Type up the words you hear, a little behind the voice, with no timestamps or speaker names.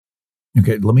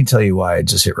Okay, let me tell you why I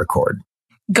just hit record.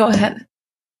 Go ahead.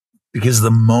 Because the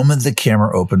moment the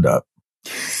camera opened up,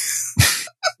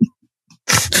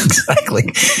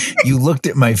 exactly, you looked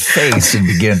at my face and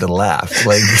began to laugh.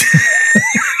 Like,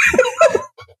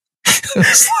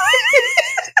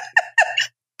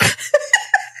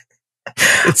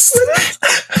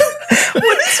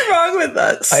 what is wrong with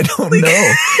us? I don't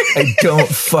know. I don't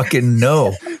fucking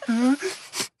know.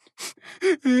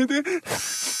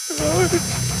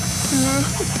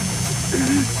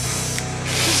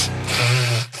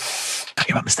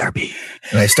 Talking about Mr. B.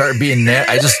 And I start being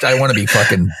I want to be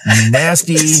fucking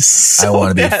nasty. So I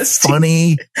want to be nasty.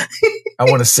 funny. I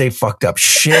want to say fucked up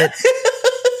shit.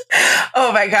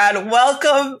 Oh my God.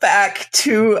 Welcome back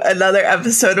to another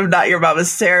episode of Not Your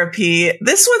Mama's Therapy.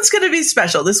 This one's going to be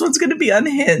special. This one's going to be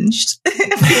unhinged.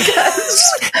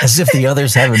 As if the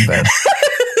others haven't been.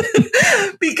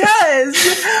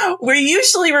 Because we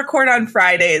usually record on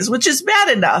Fridays, which is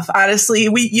bad enough. Honestly,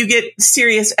 you get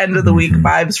serious end of the week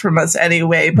vibes from us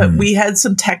anyway, but we had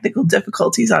some technical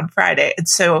difficulties on Friday. And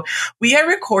so we are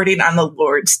recording on the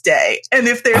Lord's Day. And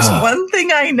if there's one thing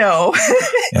I know,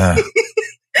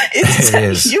 it's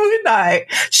that you and I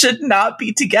should not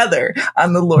be together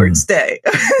on the Lord's Day.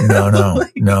 No.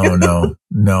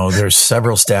 There's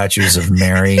several statues of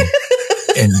Mary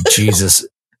and Jesus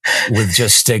with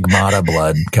just stigmata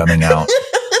blood coming out.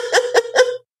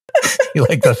 You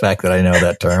like the fact that I know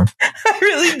that term? I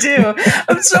really do.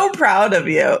 I'm so proud of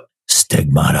you.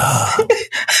 Stigmata.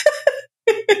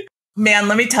 Man,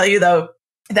 let me tell you though,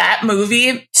 that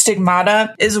movie,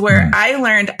 Stigmata, is where I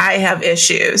learned I have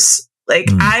issues.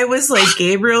 Like, I was like,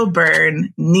 Gabriel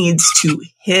Byrne needs to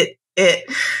hit it.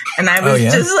 And I was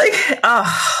just like,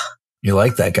 oh. You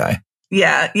like that guy?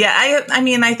 Yeah. I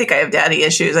mean, I think I have daddy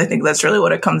issues. I think that's really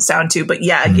what it comes down to. But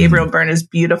yeah, Gabriel Byrne is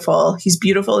beautiful. He's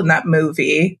beautiful in that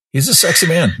movie. He's a sexy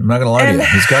man. I'm not going to lie to you.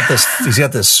 He's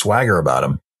got this swagger about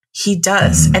him. He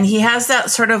does. And he has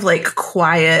that sort of like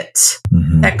quiet,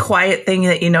 that quiet thing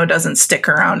that, doesn't stick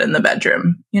around in the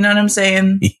bedroom. You know what I'm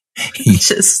saying?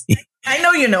 I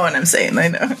know you know what I'm saying. I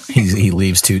know. He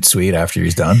leaves Toot Sweet after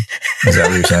he's done. Is that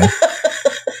what you're saying?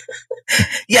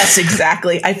 Yes,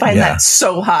 exactly. I find that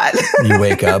so hot. You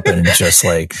wake up and it's just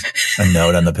like a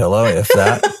note on the pillow, if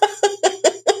that.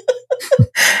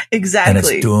 Exactly. And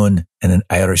it's doing an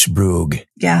Irish brogue.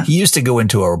 Yeah. He used to go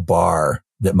into a bar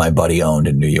that my buddy owned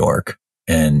in New York,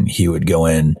 and he would go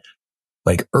in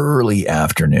like early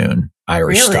afternoon,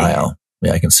 Irish style.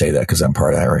 Yeah, I can say that because I'm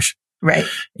part Irish. Right.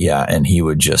 Yeah. And he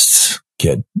would just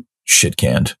get shit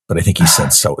canned, but I think he's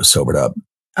since sobered up.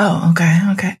 Oh,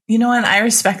 okay. You know what? I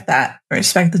respect that. I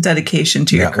respect the dedication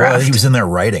to your craft. Well, he was in there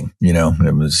writing,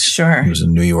 it was, he was a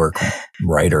New York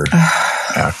writer,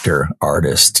 actor,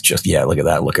 artist. Just, look at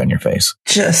that look on your face.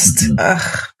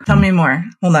 Tell me more.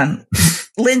 Hold on.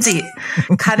 Lindsay,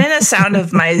 cut in a sound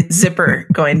of my zipper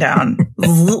going down.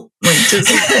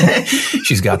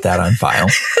 She's got that on file.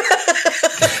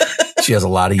 She has a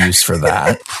lot of use for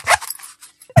that.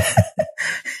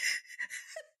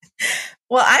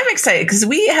 Well, I'm excited because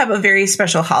we have a very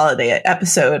special holiday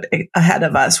episode ahead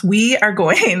of us. We are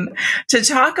going to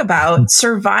talk about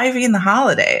surviving the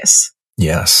holidays.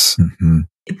 Yes.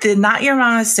 The Not Your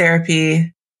Mama's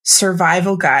Therapy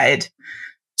survival guide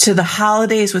to the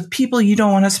holidays with people you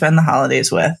don't want to spend the holidays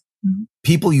with.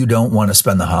 People you don't want to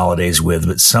spend the holidays with,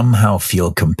 but somehow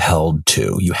feel compelled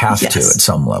to. You have to at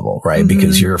some level, right?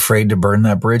 Because you're afraid to burn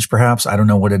that bridge, perhaps. I don't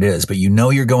know what it is, but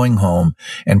you're going home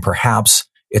and perhaps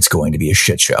it's going to be a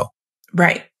shit show.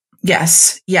 Right.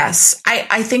 Yes.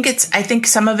 I think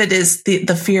some of it is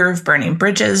the fear of burning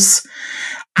bridges.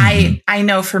 I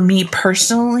know for me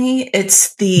personally,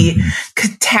 it's the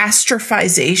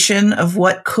catastrophization of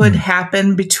what could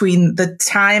happen between the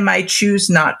time I choose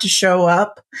not to show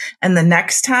up and the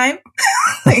next time.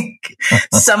 Like,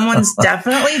 someone's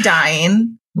definitely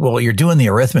dying. Well, you're doing the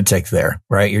arithmetic there,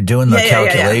 right? You're doing the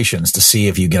calculations to see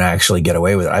if you can actually get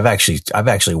away with it. I've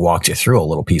actually walked you through a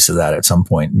little piece of that at some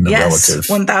point in the relative.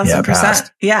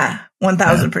 1,000%. Yeah.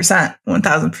 1,000%.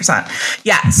 1,000%.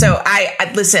 Yeah. So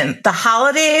I listen, the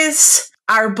holidays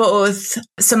are both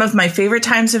some of my favorite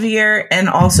times of year and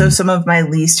also some of my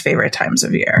least favorite times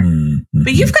of year.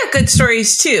 But you've got good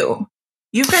stories too.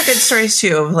 You've got good stories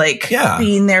too of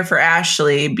being there for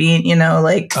Ashley,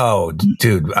 oh,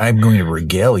 dude, I'm going to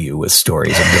regale you with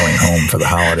stories of going home for the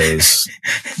holidays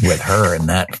with her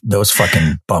and those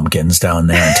fucking bumpkins down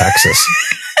there in Texas.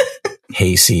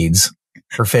 Hayseeds.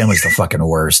 Her family's the fucking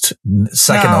worst.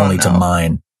 Second only to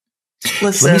mine.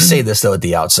 Listen. Let me say this though at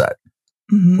the outset.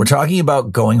 We're talking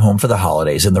about going home for the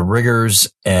holidays and the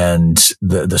rigors and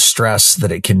the stress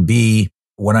that it can be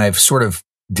when I've sort of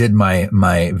did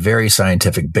my very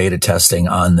scientific beta testing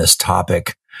on this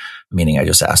topic, meaning I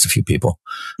just asked a few people.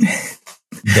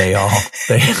 They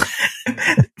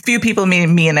few people,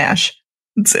 meaning me and Ash.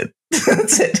 That's it.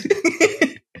 That's it.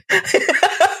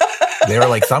 They were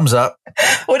like, thumbs up.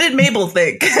 What did Mabel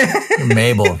think?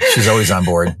 Mabel, she's always on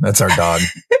board. That's our dog.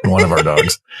 One of our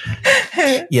dogs.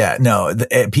 Yeah, no,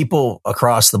 people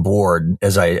across the board,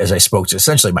 as I spoke to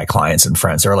essentially my clients and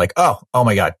friends, they were like, oh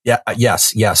my God. Yeah.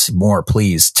 Yes. More,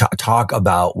 please talk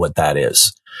about what that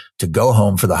is, to go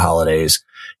home for the holidays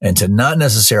and to not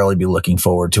necessarily be looking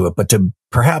forward to it, but to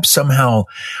perhaps somehow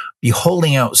be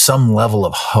holding out some level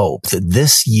of hope that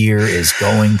this year is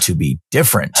going to be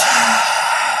different.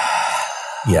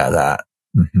 Yeah, that.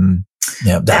 Mm-hmm.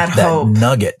 Yeah, that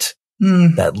nugget,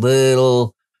 that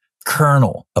little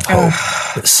kernel of hope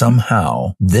that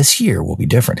somehow this year will be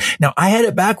different. Now, I had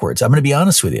it backwards. I'm going to be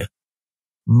honest with you.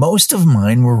 Most of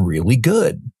mine were really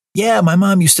good. Yeah, my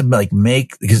mom used to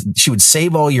make, because she would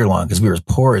save all year long because we were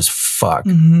poor as fuck.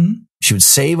 Mm-hmm. She would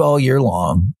save all year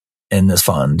long in this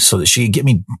fund so that she could get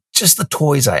me just the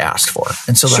toys I asked for.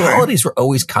 And so the holidays were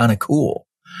always kind of cool.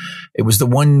 It was the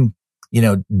one,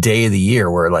 day of the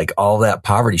year where like all that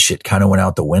poverty shit kind of went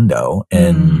out the window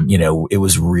and, it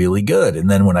was really good. And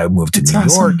then when I moved to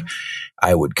New York,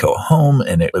 I would go home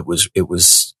and it was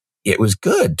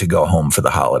good to go home for the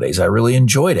holidays. I really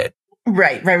enjoyed it.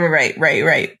 Right.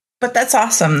 But that's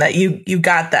awesome that you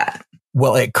got that.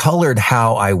 Well, it colored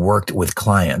how I worked with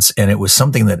clients. And it was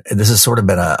something that this has sort of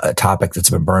been a topic that's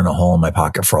been burning a hole in my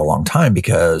pocket for a long time,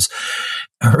 because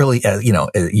really,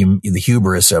 the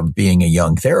hubris of being a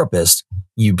young therapist,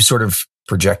 you sort of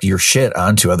project your shit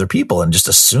onto other people and just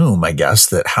assume, I guess,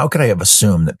 that how could I have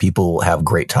assumed that people have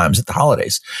great times at the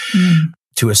holidays?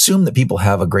 To assume that people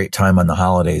have a great time on the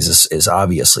holidays is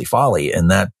obviously folly. And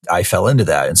that I fell into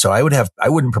that. And so I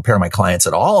wouldn't prepare my clients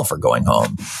at all for going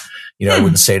home. I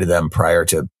wouldn't say to them prior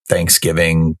to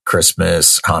Thanksgiving,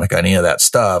 Christmas, Hanukkah, any of that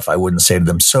stuff. I wouldn't say to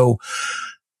them, so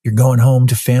you're going home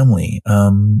to family.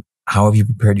 How have you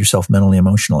prepared yourself mentally,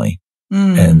 emotionally?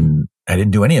 And I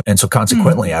didn't do any of it. And so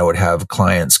consequently, I would have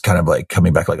clients kind of like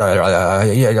coming back like,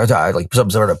 like some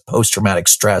sort of post-traumatic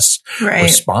stress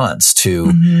response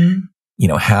to,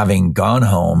 having gone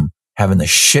home, having the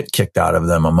shit kicked out of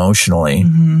them emotionally,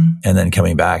 and then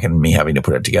coming back and me having to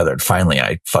put it together. And finally,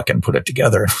 I fucking put it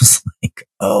together. It was like,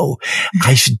 oh,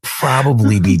 I should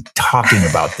probably be talking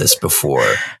about this before.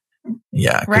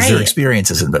 Yeah, because their experience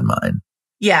hasn't been mine.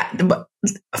 Yeah.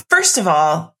 First of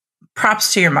all,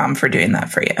 props to your mom for doing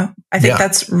that for you. I think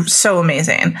that's so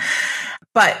amazing.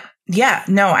 But yeah,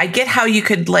 no, I get how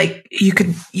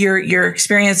your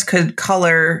experience could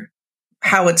color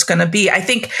how it's going to be. I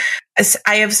think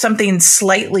I have something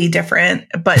slightly different,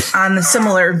 but on the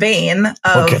similar vein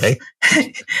of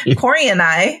Corey and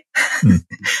I,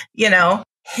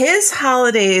 his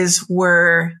holidays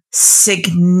were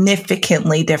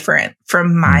significantly different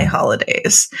from my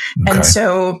holidays. Okay. And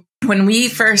so when we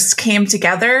first came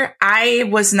together, I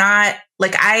was not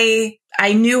like, I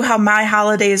knew how my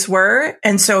holidays were.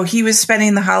 And so he was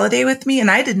spending the holiday with me and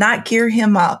I did not gear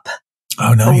him up.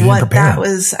 Oh no, you didn't prepare him.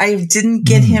 I didn't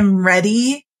get him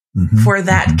ready for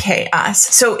that chaos.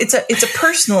 So it's a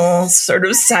personal sort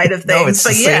of side of things. No, it's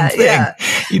the same thing.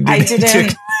 I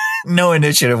took no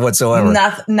initiative whatsoever.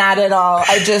 Not at all.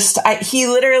 He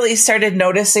literally started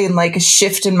noticing like a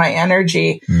shift in my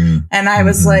energy. And I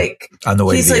was like, on the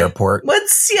way to the airport,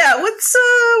 what's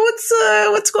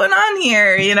going on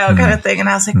here? Kind of thing. And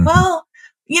I was like, well,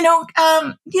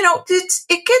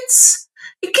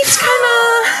 it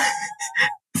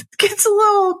gets a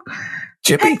little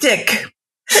hectic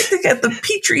at the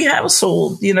Petrie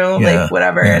household, like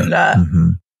whatever. Yeah.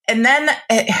 And then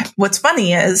what's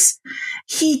funny is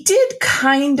he did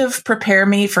kind of prepare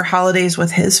me for holidays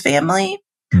with his family,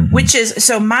 which is,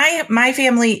 so my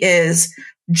family is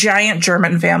giant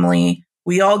German family.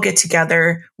 We all get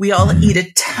together. We all eat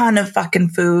a ton of fucking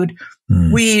food.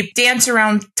 We dance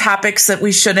around topics that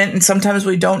we shouldn't, and sometimes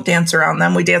we don't dance around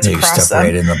them. We dance across them.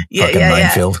 Right in the fucking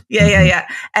minefield. Yeah.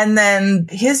 And then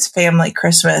his family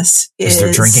Christmas is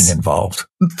there drinking involved?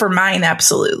 For mine,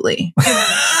 absolutely.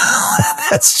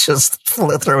 That's just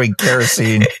throwing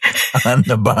kerosene on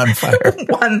the bonfire.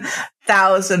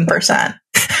 1000%.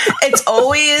 It's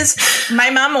always,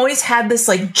 my mom always had this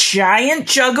like giant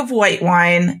jug of white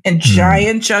wine and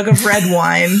giant jug of red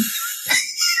wine.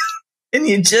 And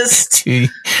you just...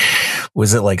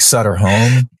 Was it like Sutter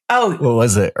Home? Oh. What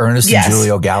was it? Ernest and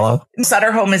Julio Gallo?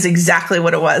 Sutter Home is exactly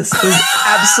what it was. It was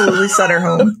absolutely Sutter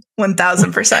Home.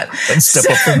 1000%. And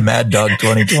step up in Mad Dog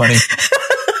 2020.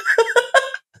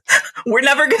 We're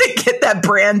never going to get that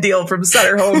brand deal from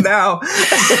Sutter Home now.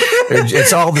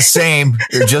 It's all the same.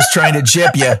 They're just trying to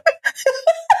chip you.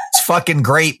 It's fucking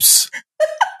grapes.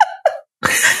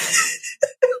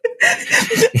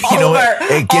 You know what?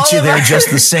 It gets you there just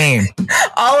the same.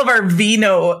 All of our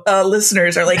vino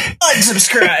listeners are like,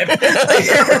 unsubscribe.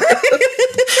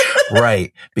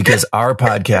 Right. Because our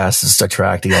podcast is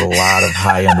attracting a lot of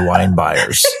high-end wine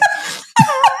buyers.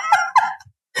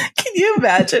 Can you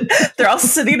imagine? They're all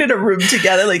sitting in a room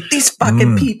together like, these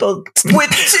fucking people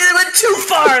went too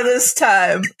far this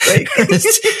time. Like,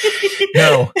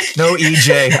 no,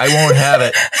 EJ, I won't have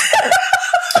it.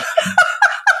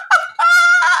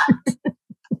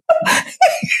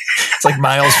 It's like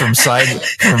Miles from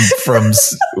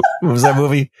what was that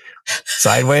movie?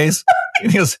 Sideways?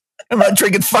 And he goes, I'm not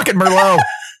drinking fucking Merlot.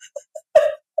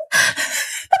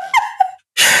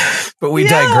 But we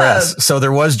digress. So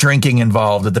there was drinking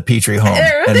involved at the Petrie home.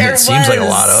 And it seems like a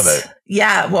lot of it.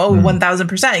 Yeah. Well,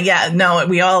 1000%. Yeah. No,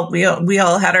 we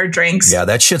all had our drinks. Yeah.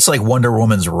 That shit's like Wonder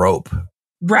Woman's rope.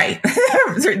 Right.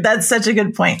 That's such a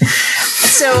good point.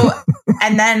 So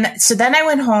then I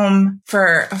went home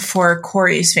for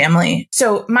Corey's family.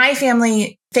 So my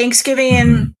family,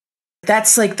 Thanksgiving,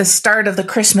 that's like the start of the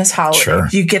Christmas holiday. Sure.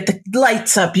 You get the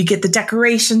lights up, you get the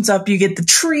decorations up, you get the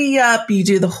tree up, you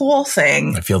do the whole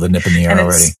thing. I feel the nip in the air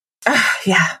already.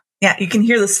 Yeah. Yeah. You can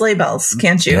hear the sleigh bells,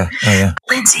 can't you? Yeah. Oh, yeah.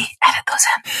 Lindsay, edit those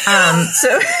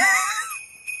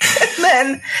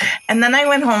in. And then I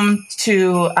went home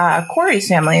to Corey's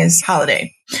family's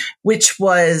holiday, which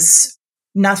was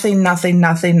nothing.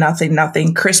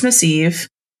 Christmas Eve,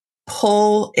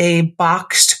 pull a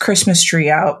boxed Christmas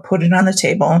tree out, put it on the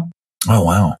table. Oh,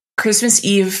 wow. Christmas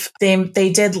Eve,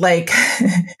 they did like,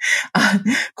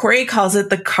 Corey calls it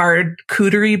the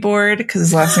charcuterie board because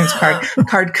his last name's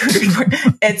charcuterie board.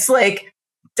 It's like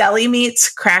deli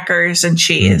meats, crackers, and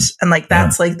cheese. And like,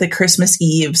 that's like the Christmas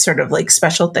Eve sort of like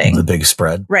special thing. The big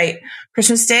spread. Right.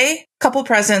 Christmas Day, couple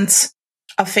presents,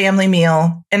 a family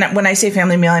meal. And when I say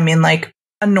family meal, I mean like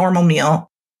a normal meal.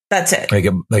 That's it. Like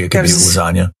it could be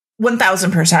lasagna.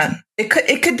 1000%.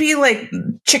 It could be like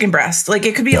chicken breast. Like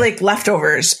it could be like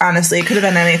leftovers. Honestly, it could have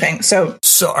been anything. So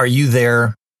are you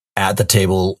there at the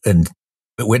table and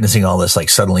witnessing all this, like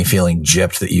suddenly feeling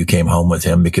gypped that you came home with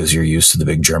him because you're used to the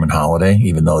big German holiday,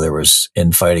 even though there was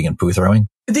infighting and poo throwing?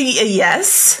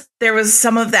 Yes, there was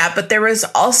some of that, but there was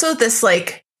also this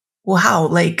like, wow,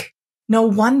 like no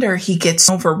wonder he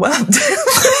gets overwhelmed.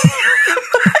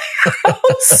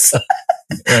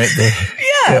 Right.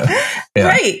 Yeah.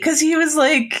 Right. Because he was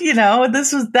like,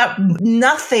 this was that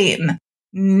nothing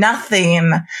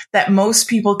that most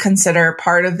people consider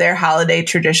part of their holiday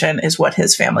tradition is what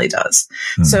his family does.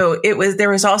 So there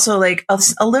was also like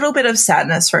a little bit of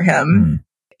sadness for him,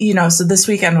 so this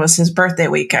weekend was his birthday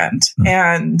weekend.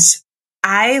 And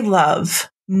I love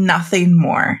nothing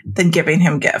more than giving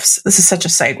him gifts. This is such a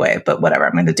segue, but whatever,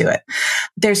 I'm going to do it.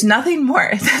 There's nothing more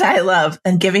that I love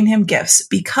than giving him gifts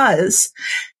because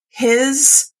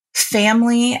his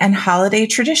family and holiday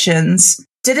traditions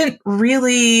didn't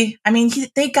really,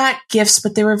 they got gifts,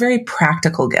 but they were very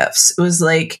practical gifts. It was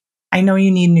like, I know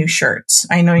you need new shirts.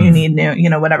 I know you need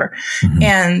new, whatever.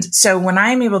 And so when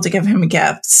I'm able to give him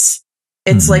gifts,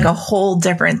 it's like a whole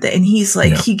different thing. And he's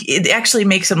like, it actually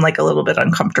makes him like a little bit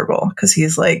uncomfortable because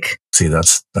he's like, see,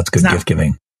 that's good gift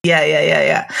giving.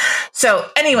 Yeah. So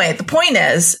anyway, the point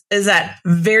is that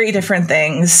very different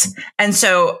things. And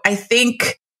so I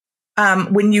think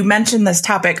when you mentioned this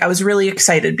topic, I was really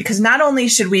excited because not only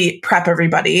should we prep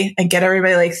everybody and get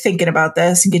everybody like thinking about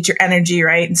this and get your energy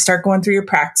right and start going through your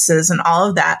practices and all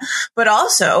of that, but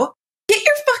also get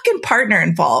your fucking partner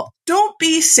involved. Don't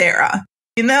be Sarah.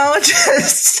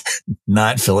 Just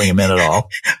not filling him in at all.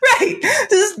 Right.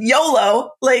 Just YOLO.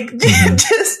 Like,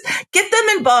 just get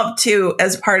them involved too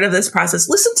as part of this process.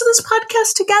 Listen to this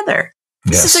podcast together.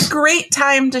 This is a great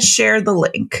time to share the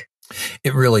link.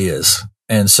 It really is.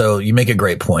 And so you make a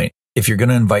great point. If you're going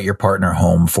to invite your partner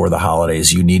home for the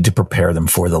holidays, you need to prepare them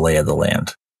for the lay of the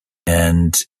land.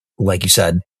 And like you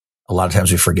said, a lot of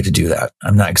times we forget to do that.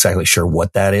 I'm not exactly sure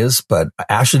what that is, but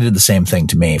Ashley did the same thing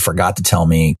to me. Forgot to tell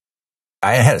me.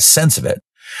 I had a sense of it,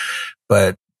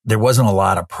 but there wasn't a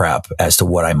lot of prep as to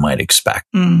what I might expect.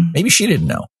 Maybe she didn't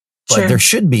know, but there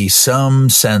should be some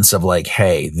sense of like,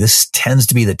 hey, this tends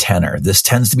to be the tenor. This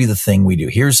tends to be the thing we do.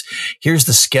 Here's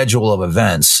the schedule of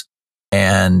events.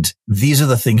 And these are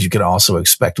the things you can also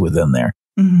expect within there.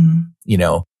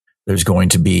 There's going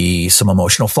to be some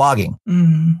emotional flogging.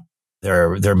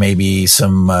 There may be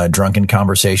some drunken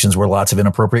conversations where lots of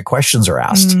inappropriate questions are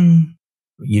asked.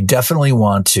 You definitely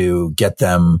want to get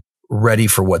them ready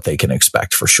for what they can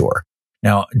expect for sure.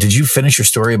 Now, did you finish your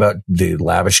story about the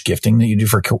lavish gifting that you do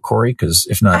for Corey? Because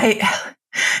if not,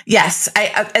 yes,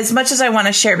 as much as I want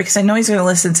to share, because I know he's going to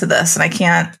listen to this, and I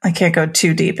can't go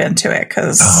too deep into it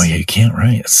because you can't,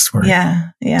 right? It's going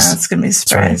to be a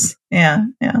surprise. Right. Yeah,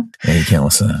 you can't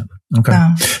listen to that. Okay,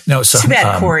 no, so too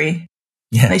bad, Corey.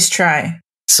 Yeah, nice try.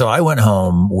 So I went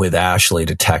home with Ashley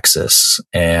to Texas,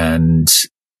 and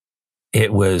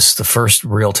it was the first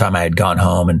real time I had gone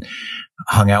home and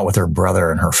hung out with her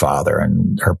brother and her father,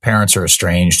 and her parents are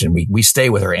estranged, and we stay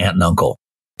with her aunt and uncle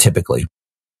typically.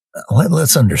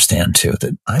 Let's understand too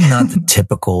that I'm not the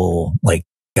typical like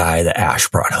guy that Ash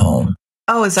brought home.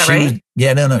 Oh, is that right?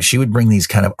 No. She would bring these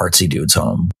kind of artsy dudes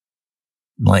home.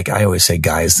 Like I always say,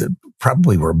 guys that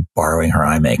probably were borrowing her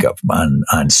eye makeup on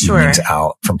evenings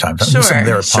out from time to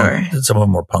time. Some of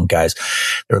them were punk guys.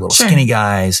 They were little skinny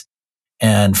guys.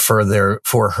 And for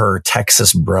her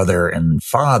Texas brother and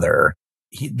father,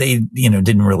 they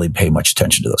didn't really pay much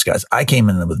attention to those guys. I came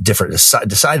in with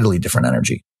decidedly different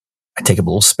energy. I take up a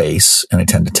little space, and I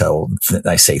tend to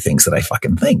I say things that I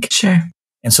fucking think. Sure.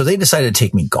 And so they decided to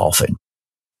take me golfing.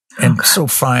 And so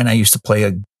fine, I used to play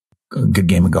a good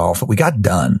game of golf, but we got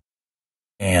done.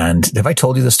 And have I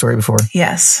told you this story before?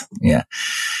 Yes. Yeah.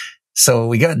 So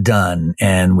we got done,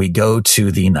 and we go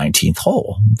to the 19th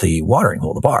hole, the watering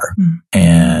hole, the bar. Mm-hmm.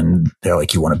 And they're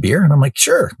like, "You want a beer?" And I'm like,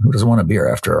 "Sure. Who doesn't want a beer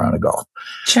after a round of golf?"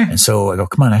 Sure. And so I go,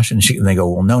 "Come on, Ash." And they go,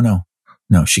 "Well,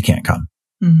 no, she can't come."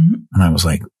 Mm-hmm. And I was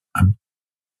like,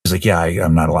 he's like, "Yeah,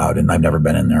 I'm not allowed. And I've never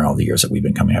been in there all the years that we've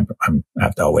been coming.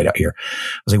 I'll wait out here."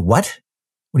 I was like, "What?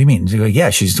 What do you mean?" He's like,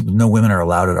 "Yeah, no women are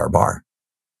allowed at our bar."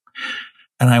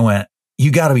 And I went,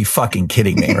 "You got to be fucking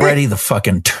kidding me." Already the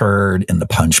fucking turd in the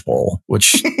punch bowl,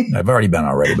 which I've already been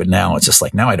already, but now it's just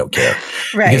like, now I don't care.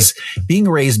 Right. Because being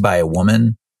raised by a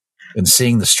woman and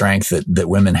seeing the strength that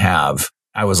women have,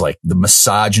 I was like, the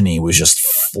misogyny was just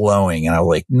flowing. And I was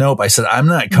like, nope. I said, I'm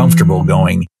not comfortable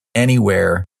going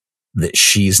anywhere that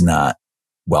she's not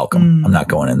welcome. I'm not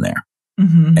going in there.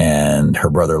 Mm-hmm. And her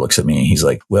brother looks at me. He's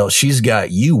like, "Well, she's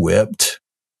got you whipped."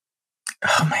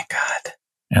 Oh my God.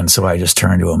 And so I just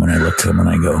turned to him and I looked at him and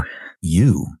I go,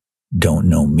 "You don't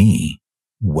know me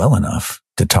well enough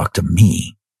to talk to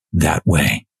me that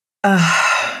way."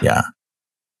 Yeah.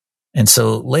 And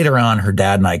so later on, her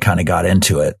dad and I kind of got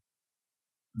into it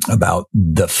about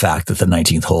the fact that the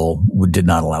 19th hole did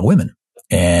not allow women.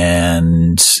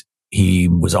 And he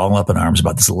was all up in arms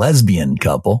about this lesbian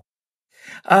couple.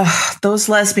 Those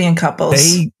lesbian couples.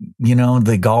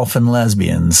 The golfing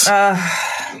lesbians.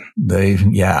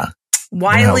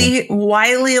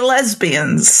 Wily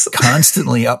lesbians.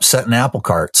 Constantly upsetting apple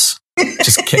carts.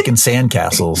 Just kicking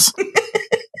sandcastles.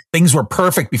 Things were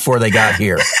perfect before they got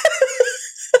here.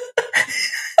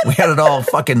 We had it all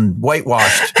fucking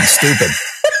whitewashed and stupid.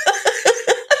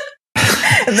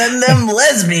 And then them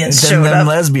lesbians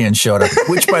showed up.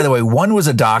 Which, by the way, one was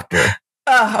a doctor.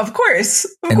 Of course.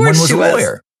 And one was a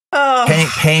lawyer.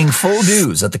 Paying full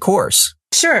dues at the course.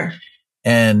 Sure.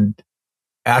 And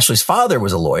Ashley's father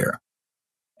was a lawyer.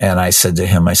 And I said to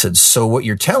him, "So what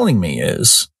you're telling me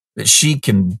is that she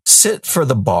can sit for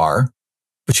the bar,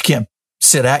 but you can't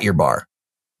sit at your bar."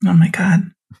 Oh my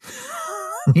God.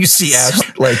 You see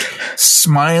Ash like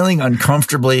smiling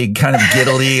uncomfortably, kind of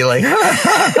giddily, like,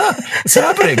 "What's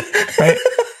happening?" Right?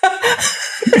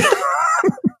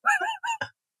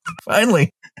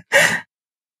 Finally.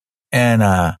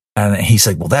 And he's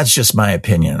like, "Well, that's just my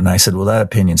opinion." And I said, "Well, that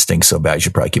opinion stinks so bad, you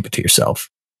should probably keep it to yourself."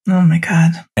 Oh my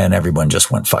God. And everyone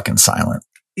just went fucking silent.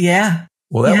 Yeah.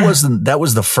 Well, that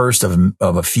was the first of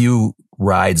a few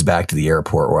rides back to the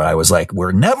airport where I was like,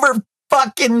 "We're never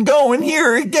fucking going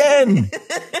here again."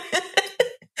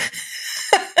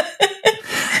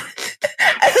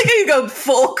 I think you go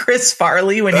full Chris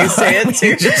Farley when you say it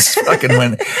too. Just fucking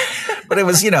went. But it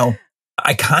was,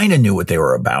 I kind of knew what they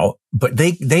were about, but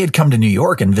they had come to New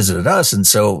York and visited us. And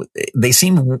so they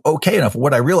seemed okay enough.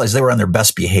 What I realized, they were on their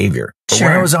best behavior. But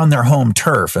when I was on their home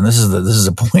turf, and this is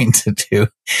a point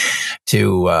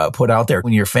to put out there,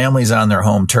 when your family's on their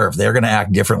home turf, they're going to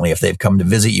act differently if they've come to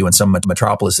visit you in some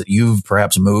metropolis that you've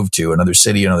perhaps moved to, another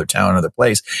city, another town, another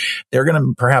place. They're going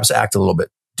to perhaps act a little bit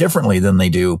differently than they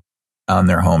do on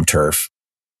their home turf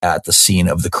at the scene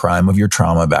of the crime of your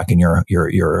trauma back in your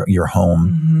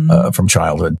home from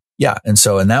childhood. Yeah. And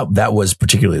that was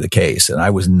particularly the case. And I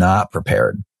was not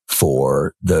prepared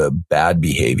for the bad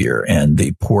behavior and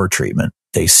the poor treatment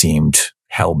they seemed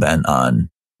hell-bent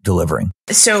on delivering.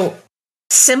 So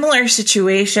similar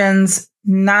situations,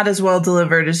 not as well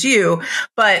delivered as you,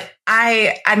 but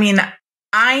I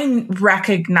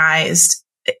recognized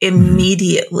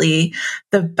immediately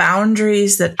the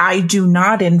boundaries that I do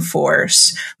not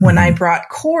enforce when I brought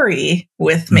Corey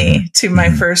with me to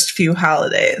my first few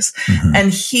holidays.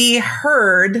 And he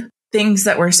heard things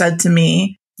that were said to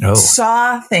me,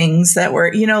 saw things that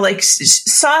were, like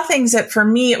saw things that for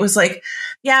me, it was like,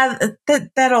 yeah,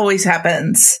 that always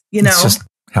happens, It's just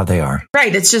how they are.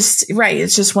 Right. It's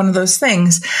just one of those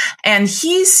things. And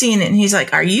he's seen it and he's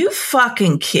like, are you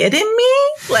fucking kidding me?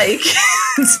 Like,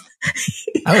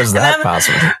 how is that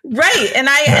possible? Right. And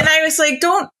I was like,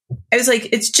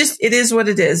 it is what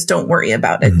it is. Don't worry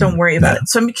about it. Don't worry about it.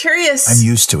 So I'm curious. I'm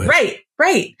used to it.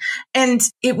 Right. And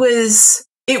it was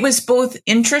both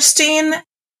interesting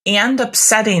and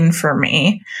upsetting for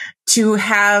me to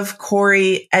have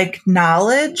Corey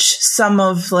acknowledge some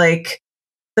of like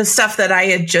the stuff that I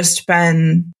had just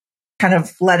been kind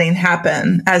of letting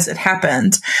happen as it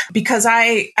happened, because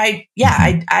it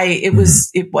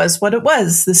was what it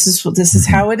was. This is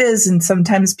how it is. And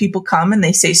sometimes people come and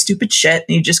they say stupid shit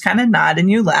and you just kind of nod and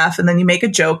you laugh and then you make a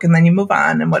joke and then you move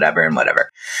on and whatever.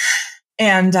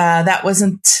 And that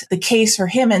wasn't the case for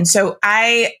him. And so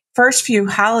first few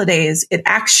holidays, it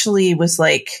actually was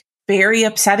like very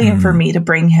upsetting for me to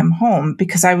bring him home,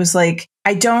 because I was like,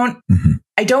 I don't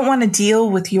want to deal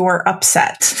with your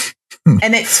upset.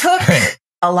 And it took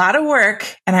a lot of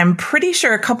work, and I'm pretty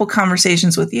sure a couple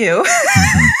conversations with you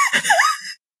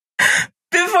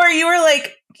before you were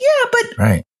like, yeah,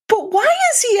 but why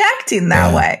is he acting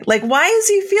that way? Like, why is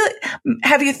he feeling?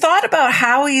 Have you thought about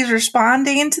how he's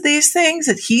responding to these things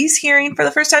that he's hearing for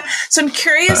the first time? So I'm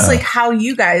curious, like, how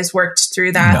you guys worked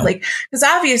through that. No. Like, because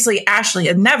obviously Ashley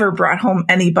had never brought home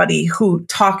anybody who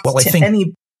talked to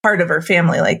any part of her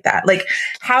family like that. Like,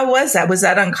 how was that? Was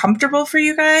that uncomfortable for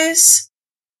you guys?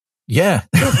 Yeah.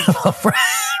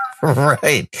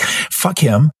 Right. Fuck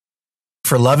him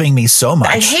for loving me so much.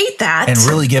 I hate that. And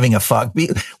really giving a fuck.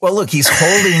 Well, look, he's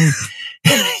holding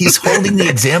the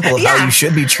example of how you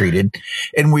should be treated.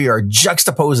 And we are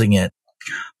juxtaposing it.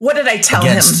 What did I tell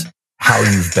him? How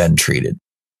you've been treated.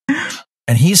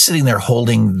 And he's sitting there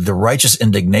holding the righteous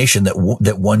indignation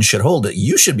that one should hold, that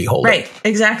you should be holding. Right.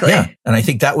 Exactly. Yeah. And I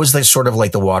think that was sort of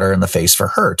like the water in the face for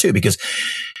her too, because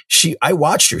I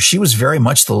watched her. She was very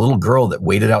much the little girl that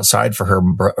waited outside for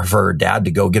her dad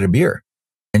to go get a beer.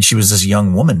 And she was this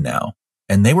young woman now.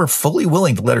 And they were fully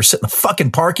willing to let her sit in the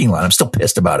fucking parking lot. I'm still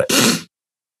pissed about it.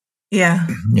 Yeah.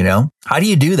 How do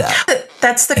you do that?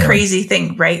 That's the crazy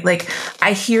thing, right? Like,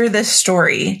 I hear this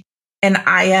story and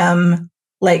I am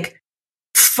like,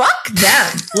 fuck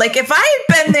them. Like, if I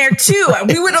had been there too,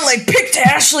 we would have like picked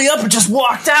Ashley up and just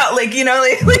walked out. Like,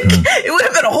 it would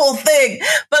have been a whole thing.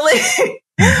 But like,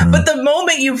 but the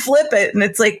moment you flip it and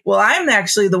it's like, well, I'm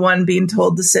actually the one being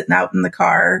told to sit out in the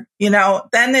car,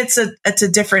 then it's a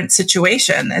different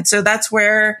situation. And so that's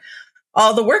where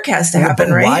all the work has to happen,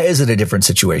 but right? Why is it a different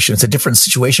situation? It's a different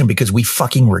situation because we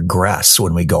fucking regress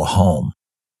when we go home.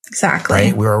 Exactly.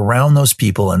 Right. We're around those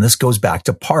people. And this goes back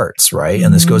to parts, right?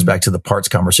 And this goes back to the parts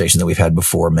conversation that we've had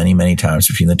before many, many times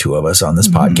between the two of us on this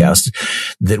podcast,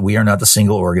 that we are not the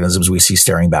single organisms we see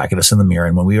staring back at us in the mirror.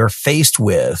 And when we are faced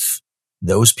with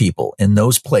those people in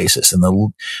those places and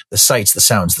the sights, the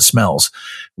sounds, the smells,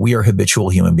 we are habitual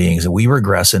human beings and we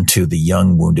regress into the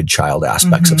young, wounded child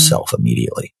aspects of self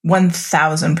immediately.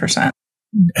 1000%.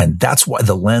 And that's why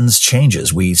the lens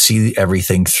changes. We see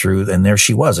everything through, and there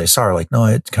she was. I saw her like, no,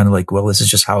 it's kind of like, well, this is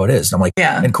just how it is. And I'm like,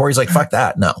 yeah. And Corey's like, fuck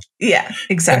that. No. Yeah,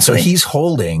 exactly. And so he's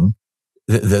holding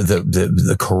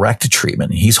the correct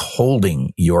treatment. He's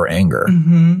holding your anger.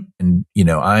 And,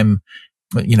 I'm,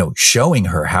 showing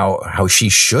her how she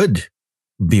should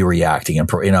be reacting. And,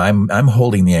 I'm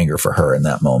holding the anger for her in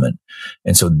that moment.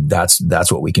 And so that's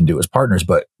what we can do as partners.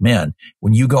 But man,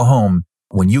 when you go home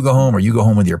or you go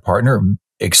home with your partner,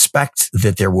 expect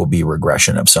that there will be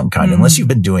regression of some kind, unless you've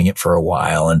been doing it for a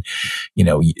while and,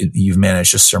 you've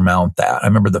managed to surmount that. I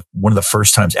remember one of the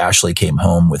first times Ashley came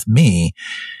home with me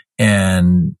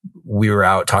and we were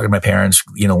out talking to my parents,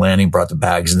 Lanning brought the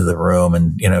bags into the room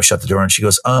and, shut the door. And she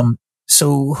goes,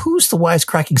 so who's the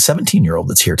wisecracking 17-year-old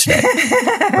that's here today?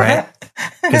 Right?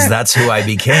 Because that's who I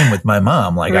became with my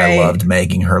mom. Like, right. I loved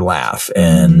making her laugh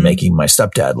and making my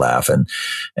stepdad laugh.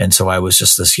 And so I was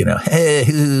just this, hey,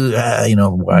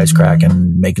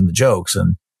 wisecracking, making the jokes.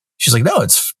 And she's like, no,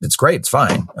 it's great. It's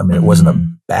fine. I mean, it wasn't a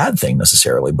bad thing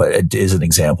necessarily, but it is an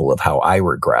example of how I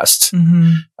regressed.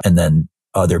 And then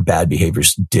other bad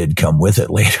behaviors did come with it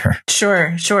later.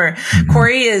 Sure.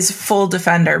 Corey is full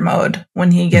defender mode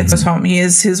when he gets us home. He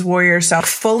is his warrior self,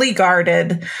 fully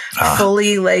guarded,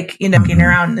 fully like, looking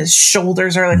around, and his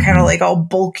shoulders are like kind of like all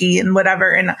bulky and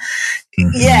whatever. And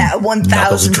yeah,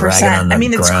 1000%. I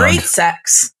mean, it's great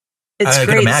sex. It's I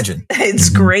great. can imagine. It's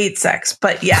great sex,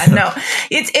 but yeah, no,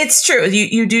 it's true.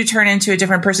 You do turn into a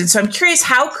different person. So I'm curious,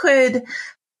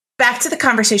 back to the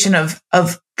conversation of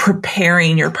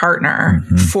preparing your partner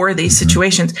for these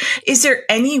situations. Is there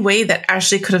any way that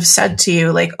Ashley could have said to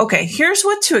you, like, okay, here's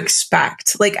what to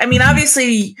expect? Like, I mean,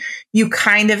 obviously you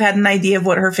kind of had an idea of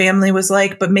what her family was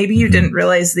like, but maybe you didn't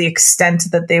realize the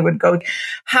extent that they would go.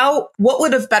 What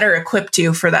would have better equipped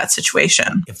you for that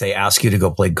situation? If they ask you to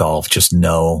go play golf, just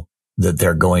know that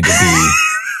they're going to be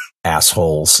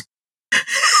assholes.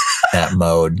 That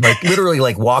mode, like literally,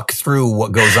 like walk through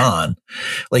what goes on,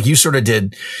 like you sort of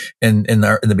did in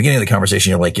the beginning of the conversation.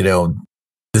 You're like,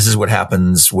 this is what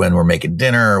happens when we're making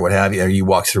dinner or what have you. Or you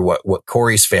walk through what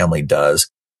Corey's family does.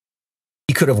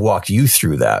 He could have walked you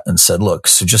through that and said, look,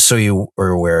 so just so you are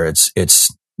aware, it's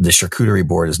the charcuterie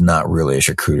board is not really a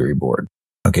charcuterie board.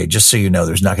 Okay, just so you know,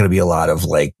 there's not going to be a lot of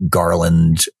like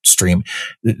garland stream.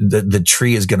 The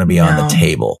tree is going to be on the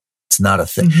table. It's not a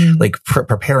thing. Like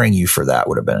preparing you for that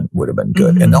would have been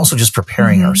good. And also just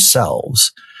preparing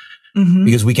ourselves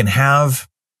because we can have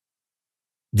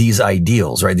these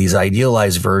ideals, right? These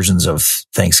idealized versions of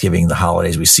Thanksgiving, the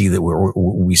holidays. We see that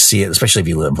we see it, especially if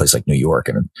you live in a place like New York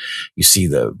and you see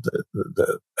the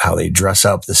how they dress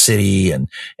up the city and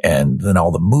then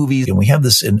all the movies. And we have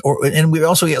this, and we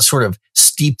also get sort of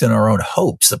steeped in our own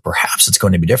hopes that perhaps it's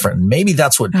going to be different. And maybe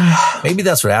that's what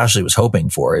Ashley was hoping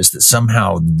for, is that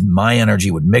somehow my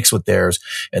energy would mix with theirs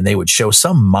and they would show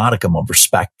some modicum of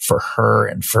respect for her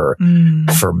and for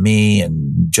me,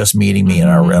 and just meeting me in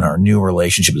our new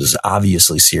relationship is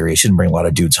obviously serious. She didn't bring a lot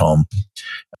of dudes home.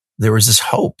 There was this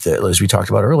hope that, as we talked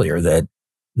about earlier, that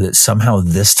somehow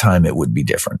this time it would be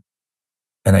different.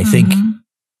 And I think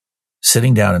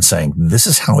sitting down and saying, this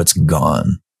is how it's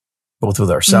gone, both with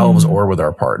ourselves or with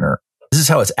our partner. This is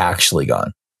how it's actually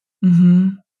gone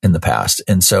in the past.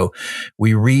 And so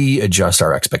we readjust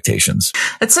our expectations.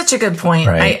 That's such a good point.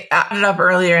 Right? I added up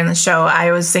earlier in the show.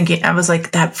 I was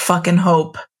like, that fucking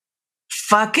hope.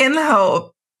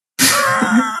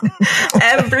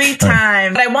 Every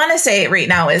time. But I want to say it right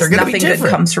now is nothing good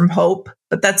comes from hope,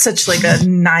 but that's such like a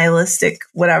nihilistic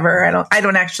whatever. I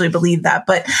don't actually believe that,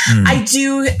 but I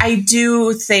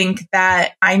do think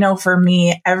that, I know for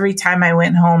me, every time I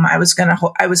went home, I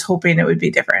was hoping it would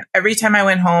be different. Every time I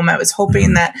went home, I was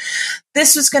hoping that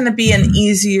this was going to be an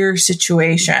easier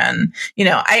situation.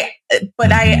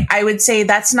 I would say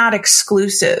that's not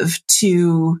exclusive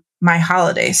to my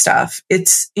holiday stuff.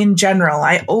 It's in general.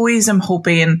 I always am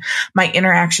hoping my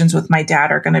interactions with my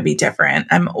dad are going to be different.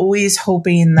 I'm always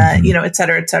hoping that, et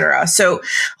cetera, et cetera. So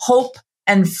hope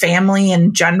and family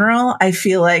in general, I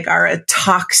feel like are a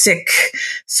toxic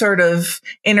sort of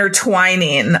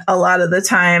intertwining a lot of the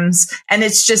times. And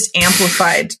it's just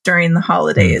amplified during the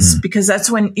holidays because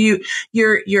that's when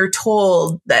you're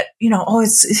told that,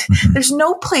 there's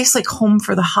no place like home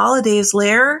for the holidays,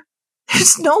 Lair.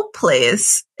 There's no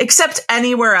place except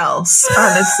anywhere else,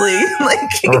 honestly.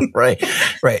 Right.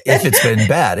 If it's been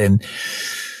bad. And,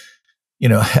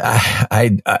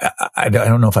 I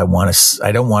don't know if I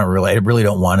really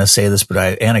don't want to say this,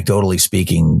 but anecdotally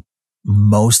speaking,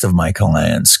 most of my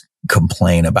clients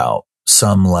complain about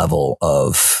some level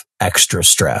of extra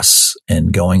stress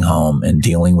and going home and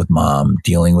dealing with mom,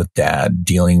 dealing with dad,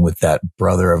 dealing with that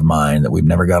brother of mine that we've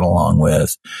never got along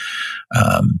with.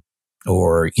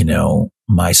 Or,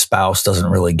 my spouse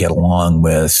doesn't really get along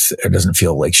with, or doesn't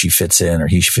feel like she fits in or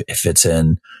he fits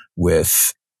in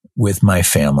with my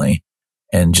family.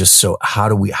 And just so how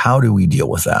do we deal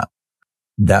with that?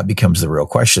 That becomes the real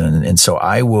question. And so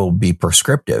I will be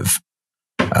prescriptive,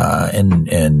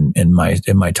 in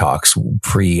my talks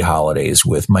pre-holidays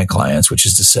with my clients, which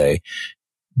is to say,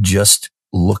 just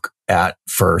look at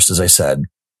first, as I said,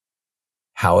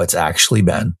 how it's actually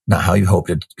been, not how you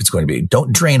hoped it's going to be.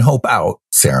 Don't drain hope out,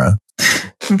 Sarah.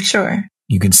 I'm sure.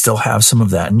 You can still have some of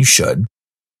that, and you should.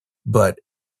 But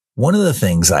one of the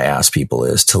things I ask people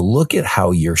is to look at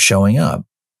how you're showing up.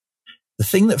 The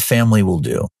thing that family will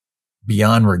do,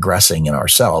 beyond regressing in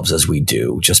ourselves as we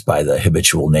do, just by the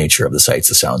habitual nature of the sights,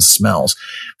 the sounds, the smells,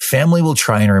 family will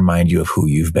try and remind you of who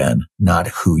you've been, not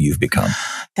who you've become.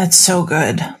 That's so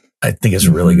good. I think it's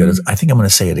really good. I think I'm going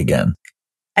to say it again.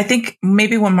 I think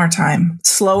maybe one more time.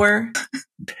 Slower.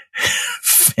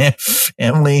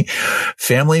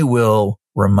 Family will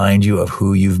remind you of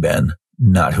who you've been,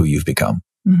 not who you've become.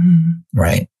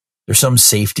 Right? There's some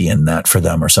safety in that for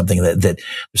them, or something that there's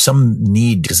some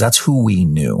need, because that's who we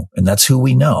knew and that's who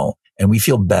we know. And we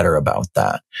feel better about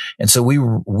that. And so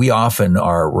we often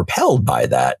are repelled by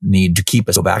that need to keep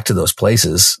us go back to those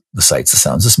places, the sights, the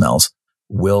sounds, the smells.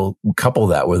 We'll couple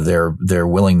that with their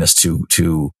willingness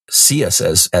to see us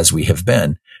as we have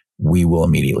been. we will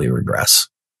immediately regress.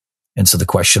 And so the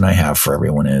question I have for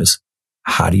everyone is,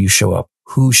 how do you show up?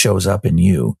 Who shows up in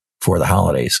you for the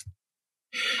holidays?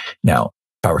 Now,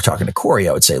 if I were talking to Corey,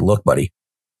 I would say, look, buddy,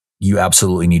 you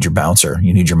absolutely need your bouncer.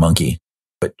 You need your monkey,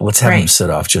 but let's have him sit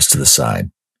off just to the side.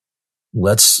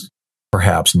 Let's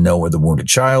perhaps know where the wounded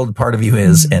child part of you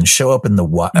is and show up in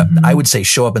I would say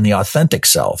show up in the authentic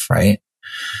self, right?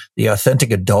 The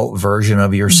authentic adult version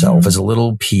of yourself is a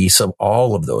little piece of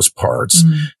all of those parts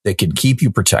that can keep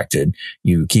you protected.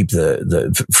 You keep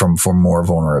from more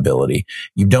vulnerability.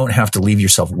 You don't have to leave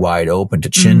yourself wide open to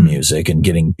chin music and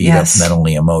getting beat up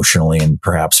mentally, emotionally, and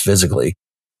perhaps physically.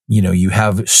 You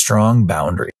have strong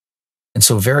boundaries. And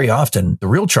so very often the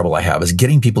real trouble I have is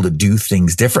getting people to do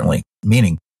things differently,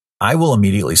 meaning I will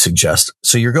immediately suggest,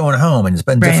 so you're going home and it's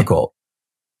been difficult.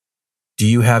 Do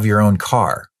you have your own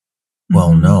car?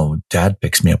 Well, no, Dad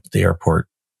picks me up at the airport.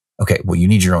 Okay, well, you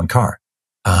need your own car.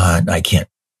 I can't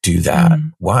do that.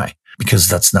 Why? Because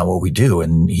that's not what we do.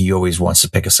 And he always wants to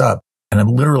pick us up. And I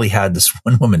literally had this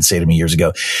one woman say to me years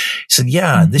ago, she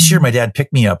said, this year my dad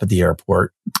picked me up at the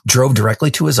airport, drove directly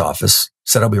to his office,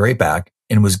 said, I'll be right back,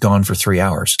 and was gone for 3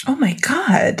 hours. Oh my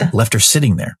God. Left her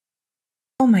sitting there.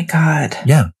 Oh my God.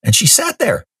 Yeah. And she sat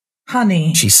there.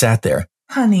 Honey. She sat there.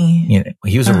 Honey.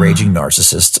 He was a raging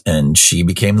narcissist and she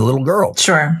became the little girl.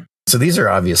 Sure. So these are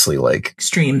obviously like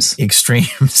extremes.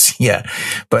 Yeah.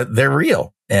 But they're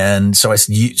real. And so I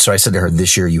said to her,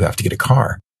 this year you have to get a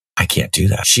car. I can't do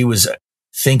that. She was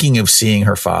thinking of seeing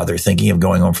her father, thinking of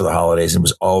going home for the holidays, and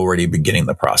was already beginning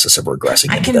the process of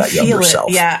regressing into that younger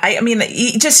self. Yeah. I mean,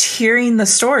 just hearing the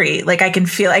story, like I can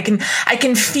feel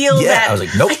that. I was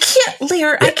like, nope. I can't,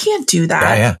 Lair, I can't do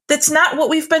that. Yeah. That's not what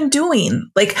we've been doing.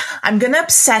 Like, I'm going to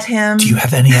upset him. Do you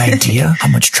have any idea how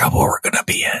much trouble we're going to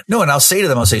be in? No. And I'll say to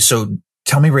them, so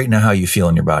tell me right now how you feel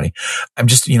in your body. I'm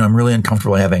just, I'm really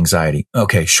uncomfortable. I have anxiety.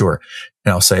 Okay, sure.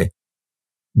 And I'll say,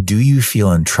 do you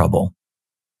feel in trouble?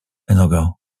 And they'll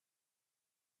go,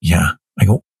 yeah. I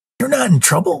go, you're not in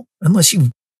trouble unless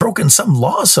you've broken some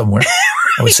law somewhere.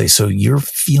 I would say, so your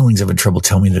feelings of in trouble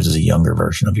tell me there's a younger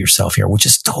version of yourself here, which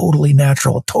is totally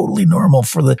natural, totally normal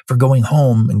for going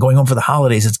home and going home for the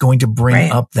holidays. It's going to bring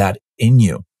up that in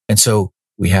you. And so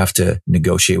we have to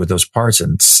negotiate with those parts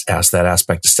and ask that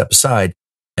aspect to step aside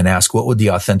and ask, what would the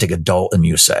authentic adult in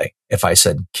you say? If I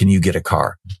said, can you get a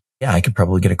car? Yeah, I could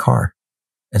probably get a car.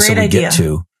 And Great so we idea. get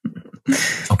to,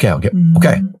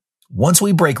 okay. Once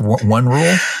we break one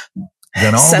rule,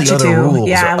 then all the other rules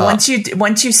are up.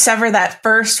 Once you sever that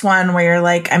first one where you're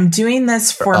like, I'm doing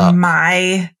this for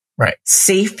my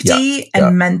safety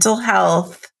and mental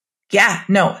health. Yeah,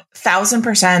 no,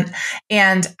 1,000%.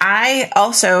 And I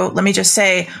also, let me just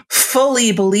say,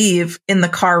 fully believe in the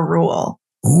car rule.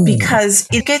 Ooh. Because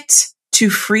it gets to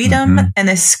freedom and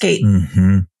escape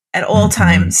at all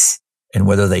times. And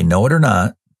whether they know it or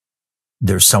not,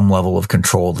 there's some level of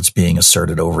control that's being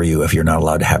asserted over you if you're not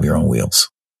allowed to have your own wheels.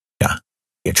 Yeah.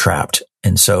 Get trapped.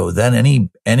 And so then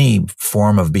any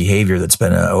form of behavior that's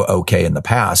been okay in the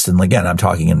past. And again, I'm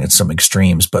talking in some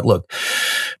extremes, but look,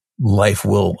 life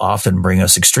will often bring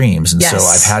us extremes. And so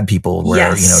I've had people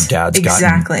where, dad's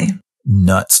gotten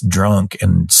nuts drunk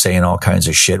and saying all kinds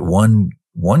of shit. One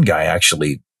guy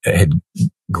actually had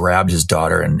grabbed his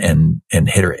daughter and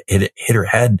hit her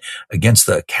head against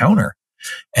the counter.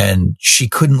 And she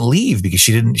couldn't leave because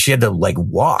she had to like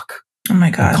walk. Oh my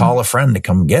God. And call a friend to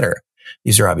come get her.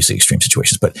 These are obviously extreme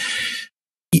situations, but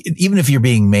even if you're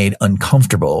being made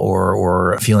uncomfortable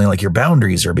or feeling like your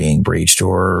boundaries are being breached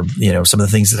or, some of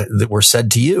the things that were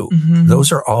said to you,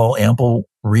 those are all ample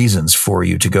reasons for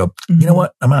you to go, you know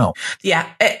what? I'm out.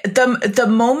 Yeah. The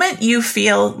moment you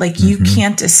feel like you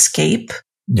can't escape,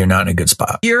 you're not in a good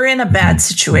spot. You're in a bad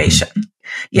situation.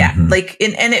 Yeah. Like,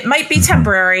 and it might be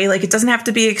temporary. Like, it doesn't have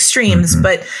to be extremes,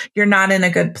 but you're not in a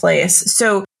good place.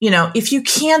 So, if you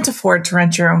can't afford to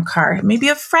rent your own car, maybe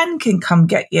a friend can come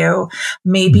get you.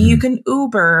 Maybe you can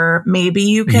Uber. Maybe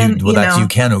you can, you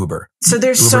can Uber. So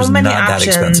there's Uber's so many not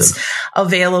options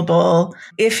available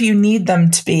if you need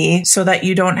them to be, so that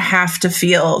you don't have to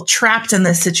feel trapped in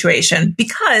this situation.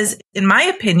 Because in my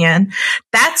opinion,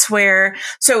 that's where,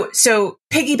 so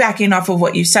piggybacking off of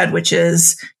what you said, which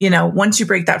is, once you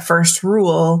break that first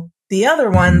rule, the other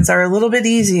ones are a little bit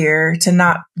easier to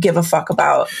not give a fuck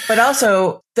about. But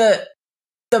also the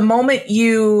moment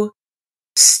you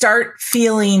start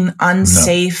feeling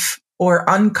unsafe or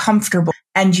uncomfortable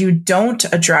and you don't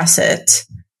address it,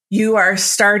 you are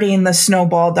starting the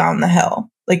snowball down the hill.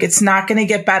 Like, it's not going to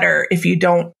get better if you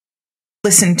don't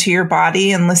listen to your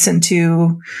body and listen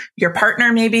to your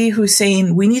partner, maybe, who's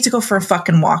saying, we need to go for a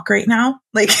fucking walk right now.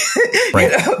 Like,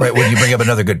 right. Well, you bring up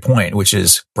another good point, which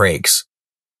is breaks.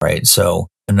 right? So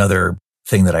another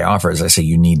thing that I offer is I say,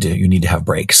 you need to have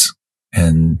breaks.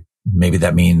 And maybe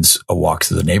that means a walk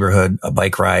through the neighborhood, a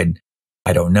bike ride.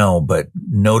 I don't know, but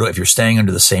if you're staying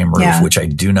under the same roof, which I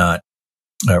do not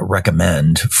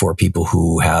recommend for people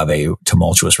who have a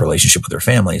tumultuous relationship with their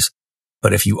families.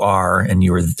 But if you are, and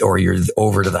you're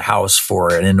over to the house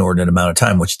for an inordinate amount of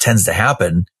time, which tends to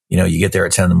happen, you get there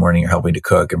at 10 in the morning, you're helping to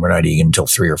cook, and we're not eating until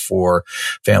 3 or 4,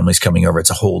 families coming over. It's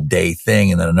a whole day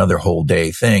thing, and then another whole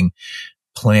day thing.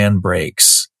 Plan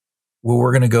breaks. Well,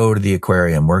 we're going to go to the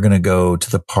aquarium. We're going to go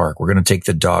to the park. We're going to take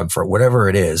the dog for whatever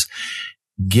it is.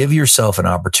 Give yourself an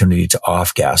opportunity to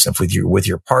off gas. If with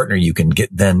your partner, you can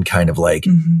then kind of like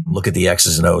look at the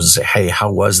X's and O's and say, hey,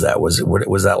 how was that? What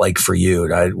was that like for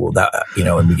you?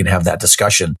 And we can have that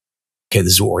discussion. Okay,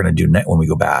 this is what we're going to do when we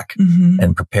go back,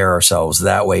 and prepare ourselves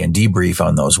that way and debrief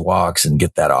on those walks and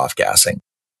get that off gassing,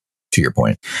 to your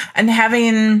point. And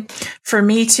having, for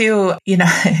me too,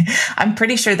 I'm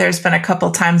pretty sure there's been a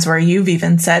couple times where you've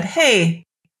even said, hey,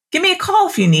 give me a call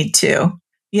if you need to.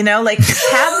 Like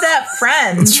have that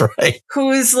friend That's right.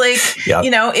 who's like,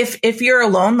 if you're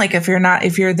alone, like if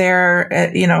you're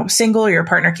there, single, your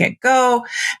partner can't go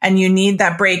and you need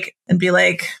that break, and be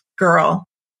like, girl,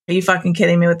 are you fucking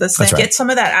kidding me with this? Like, get some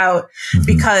of that out,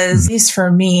 because at least for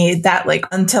me, that like,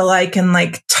 until I can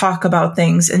like talk about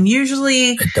things. And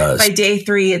usually by day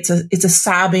 3, it's a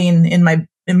sobbing in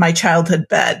my childhood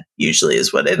bed, usually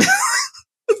is what it is.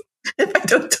 If I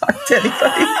don't talk to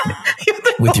anybody.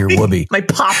 With your whoopee. My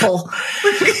popple.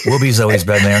 Whoopee's always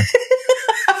been there.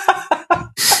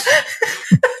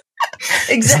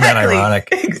 Exactly. Isn't that ironic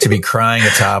to be crying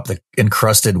atop the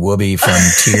encrusted whoopee from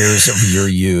tears of your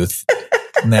youth?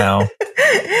 Now.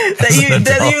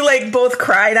 that you like both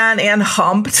cried on and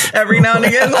humped every now and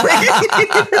again.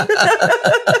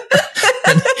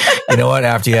 And you know what?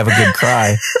 After you have a good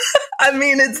cry. I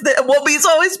mean, Whoopee's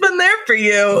always been there for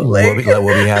you. Let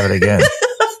Whoopi have it again.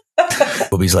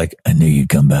 Whoopi's like, I knew you'd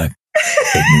come back.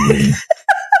 Take me with you.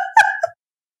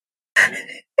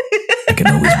 I can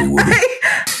always be Whoopi.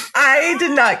 I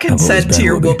did not consent to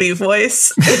your Whoopi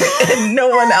voice, and no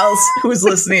one else who's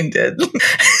listening did.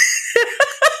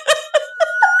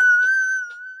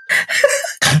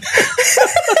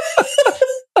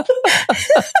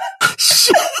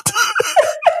 Shit.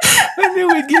 I knew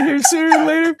we'd get here sooner or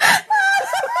later.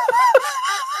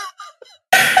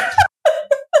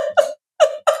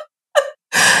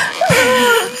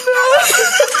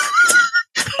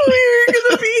 We were going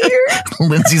to be here.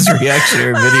 Lindsay's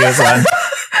reactionary videos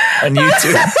on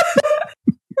YouTube.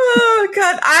 Oh,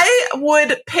 God. I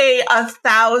would pay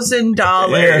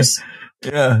 $1,000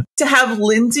 to have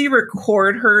Lindsay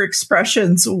record her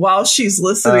expressions while she's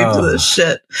listening to this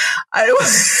shit.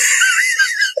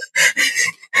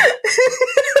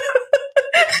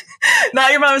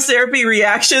 Not Your Mom's Therapy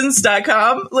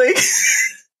Reactions.com.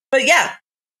 But yeah.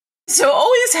 So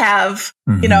always have,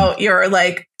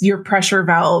 your pressure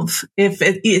valve. If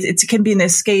it can be an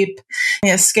escape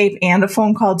and a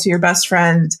phone call to your best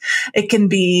friend. It can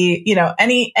be,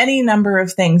 any number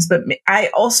of things. But I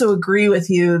also agree with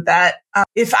you that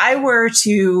if I were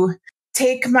to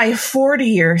take my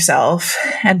 40-year self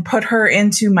and put her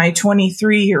into my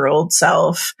 23-year-old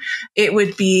self, it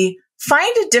would be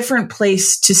find a different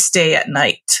place to stay at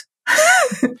night.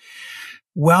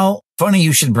 Well, funny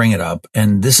you should bring it up.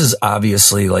 And this is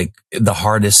obviously like the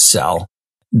hardest sell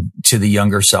to the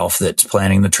younger self that's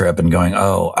planning the trip and going,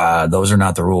 those are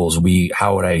not the rules. I'm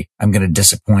going to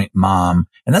disappoint mom.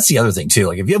 And that's the other thing too.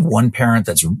 Like if you have one parent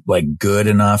that's like good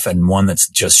enough and one that's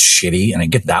just shitty, and I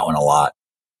get that one a lot.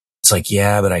 It's like,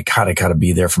 yeah, but I gotta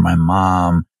be there for my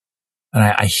mom. And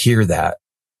I hear that.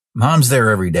 Mom's there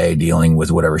every day dealing with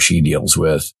whatever she deals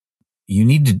with. You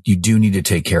do need to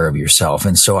take care of yourself.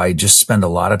 And so I just spend a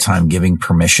lot of time giving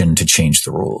permission to change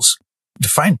the rules, to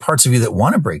find parts of you that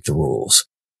want to break the rules.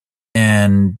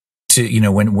 And to,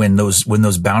 when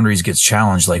those boundaries gets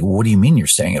challenged, like, what do you mean you're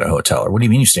staying at a hotel? Or what do you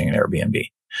mean you're staying at Airbnb?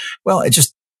 Well, it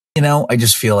just, I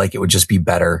just feel like it would just be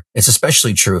better. It's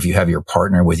especially true if you have your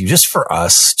partner with you, just for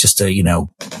us, just to,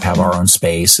 have our own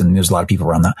space. And there's a lot of people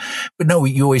around that. But no,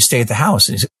 you always stay at the house.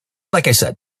 And like I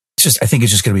said, I think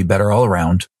it's just going to be better all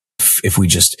around if you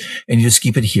just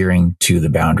keep adhering to the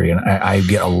boundary. And I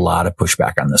get a lot of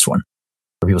pushback on this one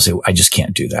where people say, I just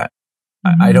can't do that.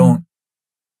 Mm-hmm.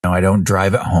 I don't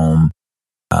drive at home,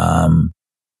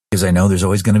 because I know there's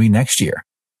always going to be next year.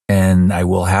 And I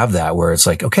will have that where it's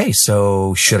like, okay,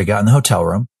 so should have gotten the hotel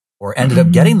room or ended up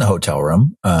getting the hotel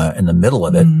room, in the middle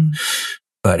of it.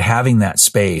 But having that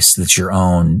space that's your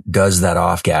own does that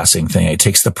off gassing thing. It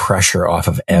takes the pressure off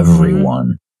of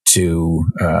everyone to,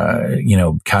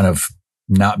 kind of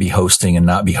not be hosting and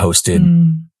not be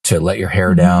hosted. to let your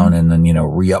hair down and then,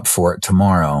 re-up for it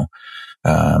tomorrow,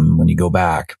 when you go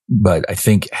back. But I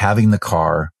think having the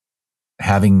car,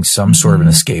 having some sort of an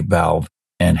escape valve,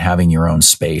 and having your own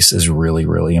space is really,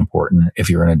 really important if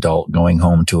you're an adult going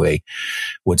home to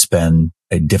what's been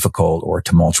a difficult or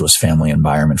tumultuous family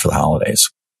environment for the holidays.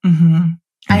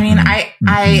 I mean,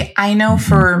 I know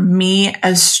for me,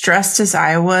 as stressed as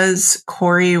I was,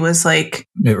 Corey was like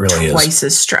it really twice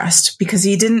as stressed because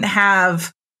he didn't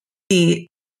have the,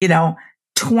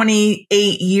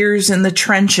 28 years in the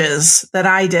trenches that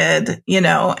I did,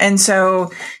 and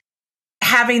so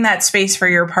having that space for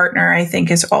your partner, I think,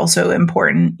 is also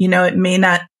important. It may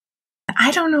not,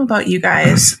 I don't know about you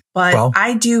guys, but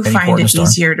I do find it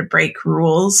easier to break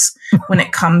rules when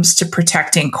it comes to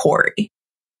protecting Corey.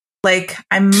 Like,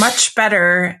 I'm much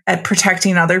better at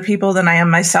protecting other people than I am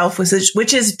myself,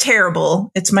 which is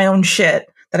terrible. It's my own shit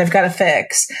that I've got to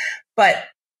fix. But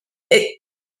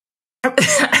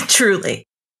truly.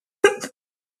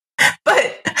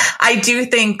 But I do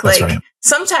think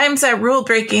sometimes that rule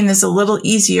breaking is a little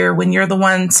easier when you're the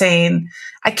one saying,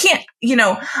 I can't,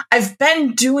 I've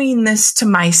been doing this to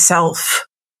myself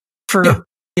for,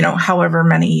 however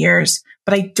many years,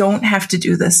 but I don't have to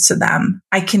do this to them.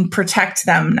 I can protect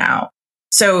them now.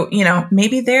 So,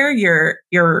 maybe they're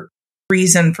your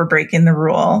reason for breaking the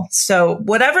rule. So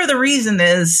whatever the reason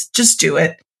is, just do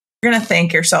it. You're going to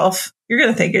thank yourself.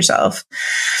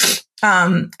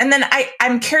 And then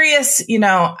I'm curious,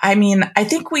 I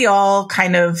think we all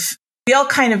kind of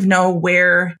know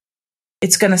where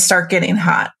it's going to start getting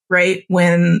hot, right?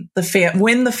 When the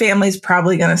family's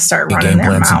probably going to start running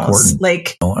their mouths.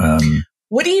 Like,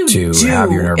 what do you do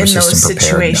in those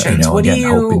situations? What do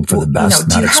you, do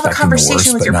you have a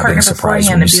conversation with your partner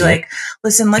beforehand and be like,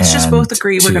 listen, let's just both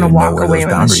agree we're going to walk away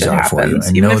when this shit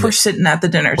happens, even if we're sitting at the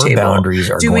dinner table.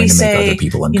 Do we say,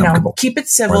 keep it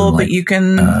civil, but you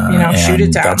can, shoot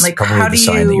it down? Like, how do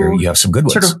you have some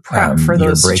good sort of prep for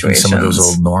those situations? You're breaking some of those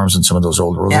old norms and some of those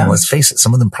old rules. And let's face it,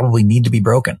 some of them probably need to be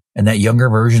broken. And that younger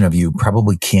version of you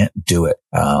probably can't do it.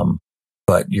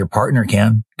 But your partner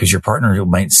can, because your partner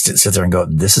might sit there and go,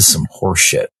 this is some horse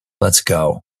shit. Let's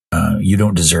go. You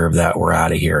don't deserve that. We're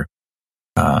out of here.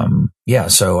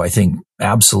 So I think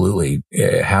absolutely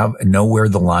know where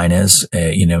the line is,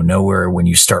 know where when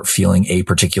you start feeling a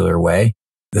particular way.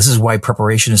 This is why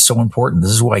preparation is so important.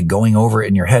 This is why going over it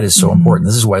in your head is so important.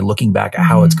 This is why looking back at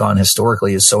how it's gone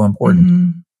historically is so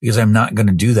important, because I'm not going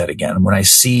to do that again. When I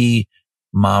see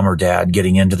mom or dad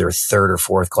getting into their third or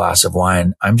fourth glass of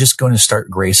wine, I'm just going to start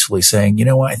gracefully saying, you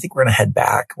know what? I think we're going to head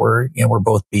back. We're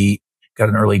both beat, got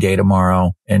an early day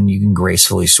tomorrow, and you can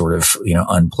gracefully sort of,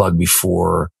 unplug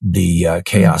before the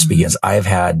chaos begins. I've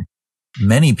had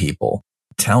many people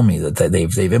tell me that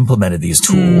they've implemented these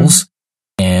tools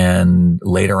and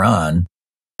later on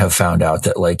have found out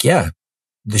that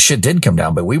the shit did come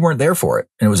down, but we weren't there for it.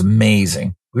 And it was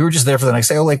amazing. We were just there for the next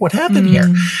day. What happened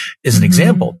here is an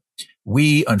example.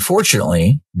 We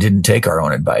unfortunately didn't take our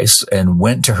own advice and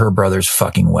went to her brother's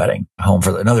fucking wedding,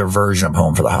 another version of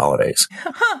home for the holidays.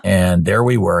 And there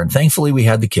we were. And thankfully we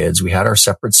had the kids, we had our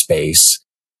separate space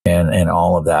and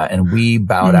all of that. And we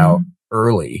bowed out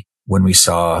early when we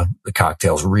saw the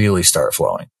cocktails really start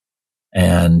flowing.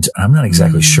 And I'm not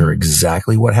exactly sure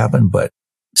exactly what happened, but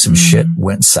some shit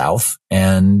went south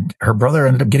and her brother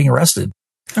ended up getting arrested.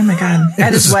 Oh my God.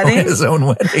 At his wedding? At his own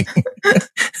wedding.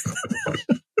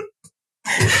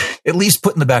 At least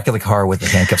put in the back of the car with the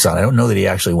handcuffs on. I don't know that he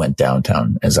actually went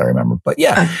downtown, as I remember. But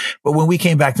but when we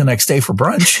came back the next day for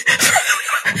brunch,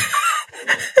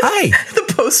 hi,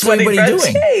 the post-wedding brunch. What are you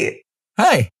doing? Hey.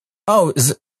 Hi. Oh,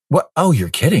 is it what? Oh, you're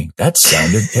kidding. That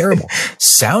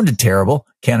sounded terrible.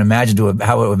 Can't imagine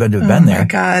how it would have been there. Oh my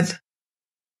God.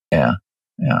 Yeah.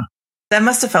 That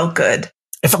must have felt good.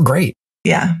 It felt great.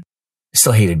 Yeah. I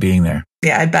still hated being there.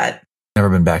 Yeah, I bet. Never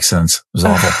been back since. It was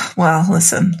awful. Well,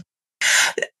 listen.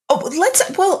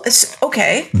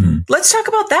 Okay. Let's talk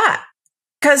about that.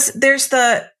 Because there's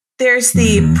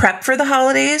the prep for the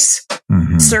holidays,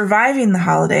 surviving the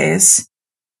holidays,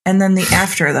 and then the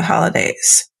after the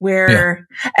holidays, where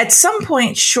at some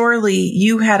point, surely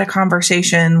you had a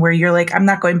conversation where you're like, I'm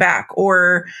not going back,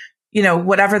 or,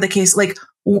 whatever the case, like,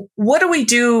 what do we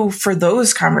do for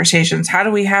those conversations? How do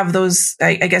we have those,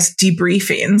 I guess,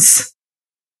 debriefings?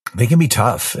 They can be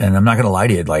tough. And I'm not going to lie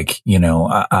to you.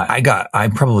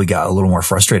 I probably got a little more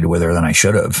frustrated with her than I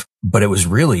should have, but it was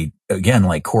really, again,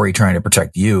 like Corey trying to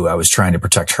protect you. I was trying to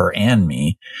protect her and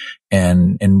me.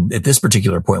 And at this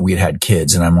particular point, we had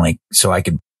kids, and I'm like, so I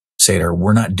could say to her,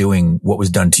 we're not doing what was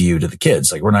done to you to the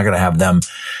kids. Like, we're not going to have them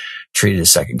treated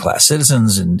as second class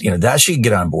citizens. And, that she could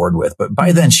get on board with. But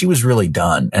by then she was really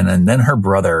done. And then her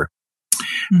brother,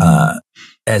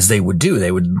 as they would do.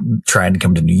 They would try and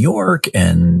come to New York,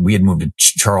 and we had moved to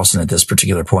Charleston at this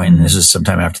particular point, and this is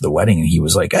sometime after the wedding, and he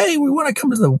was like, "Hey, we want to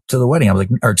come to the wedding." I was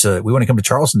like, we want to come to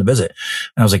Charleston to visit.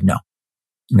 And I was like,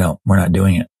 no, we're not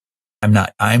doing it. I'm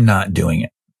not doing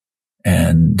it.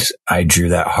 And I drew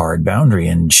that hard boundary,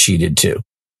 and she did too.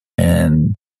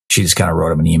 And she just kind of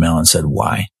wrote him an email and said,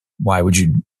 why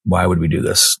would we do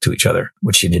this to each other?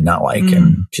 Which she did not like.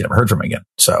 And she never heard from him again.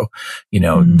 So,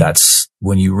 that's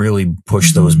when you really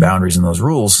push those boundaries and those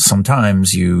rules.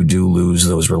 Sometimes you do lose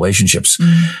those relationships,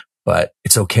 but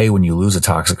it's okay when you lose a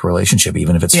toxic relationship,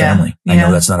 even if it's family. I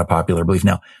know that's not a popular belief.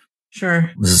 Now,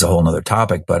 sure, this is a whole nother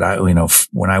topic, but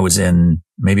when I was in,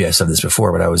 maybe I said this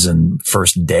before, but I was in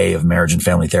first day of marriage and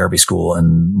family therapy school,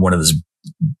 and one of those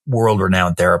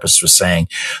world-renowned therapists was saying,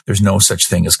 there's no such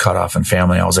thing as cutoff in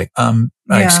family. I was like,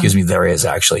 excuse me, there is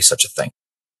actually such a thing.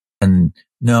 And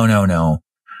no. I'm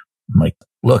like,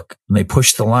 look, when they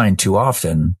push the line too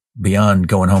often beyond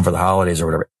going home for the holidays or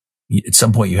whatever, at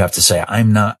some point you have to say,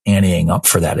 I'm not anteing up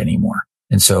for that anymore.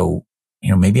 And so,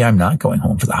 maybe I'm not going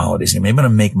home for the holidays. Maybe I'm going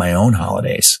to make my own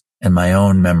holidays and my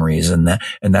own memories. And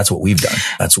that's what we've done.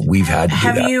 That's what we've had to do.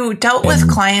 Have you dealt with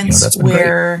clients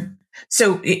where, great.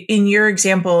 So in your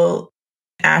example,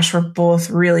 Ash, we're both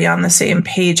really on the same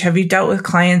page. Have you dealt with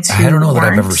clients who I don't know that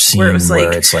I've ever seen where it's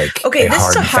like, okay, this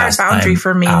is a hard boundary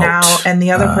for me now. And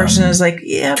the other person is like,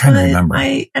 yeah, trying to remember.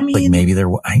 I mean, like maybe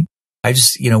I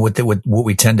just, what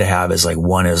we tend to have is like,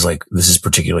 one is like, this is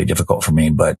particularly difficult for me,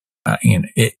 but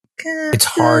it's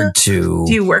hard to.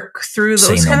 Do you work through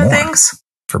those kind of things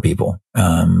for people?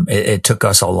 It took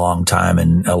us a long time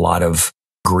and a lot of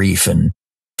grief and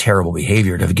terrible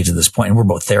behavior to get to this point. And we're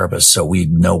both therapists, so we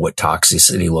know what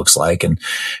toxicity looks like, and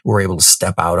we're able to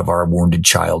step out of our wounded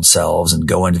child selves and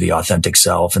go into the authentic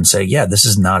self and say, yeah, this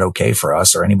is not okay for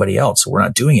us or anybody else. We're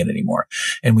not doing it anymore.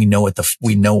 And we know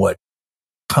what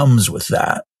comes with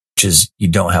that, which is you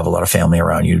don't have a lot of family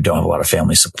around you, don't have a lot of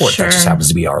family support. Sure. That just happens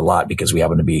to be our lot because we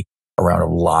happen to be around a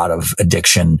lot of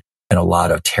addiction and a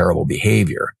lot of terrible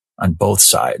behavior on both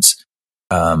sides.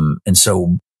 And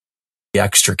so we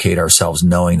extricate ourselves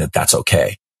knowing that that's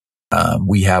okay.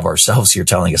 We have ourselves here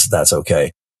telling us that that's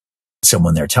okay. So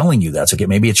when they're telling you that's okay,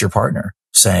 maybe it's your partner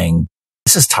saying,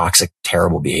 this is toxic,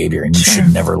 terrible behavior, and you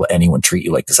should never let anyone treat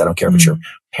you like this. I don't care if it's your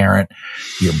parent,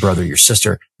 your brother, your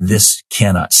sister. This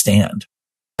cannot stand.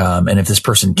 And if this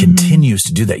person continues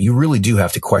to do that, you really do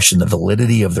have to question the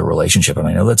validity of the relationship. And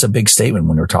I know that's a big statement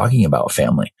when we're talking about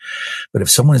family. But if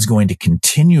someone is going to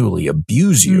continually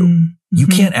abuse you, you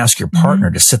can't ask your partner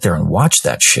to sit there and watch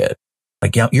that shit.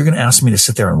 Like, you're going to ask me to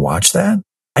sit there and watch that?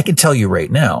 I can tell you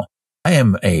right now, I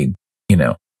am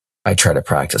I try to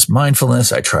practice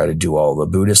mindfulness. I try to do all the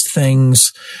Buddhist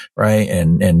things, right?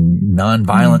 And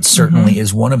nonviolence certainly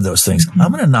is one of those things.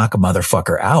 I'm going to knock a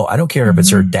motherfucker out. I don't care if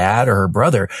it's her dad or her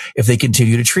brother, if they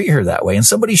continue to treat her that way, and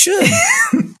somebody should.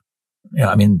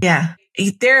 Yeah.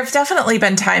 There have definitely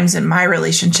been times in my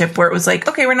relationship where it was like,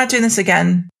 okay, we're not doing this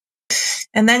again.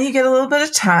 And then you get a little bit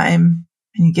of time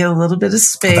and you get a little bit of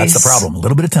space. Well, that's the problem. A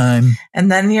little bit of time.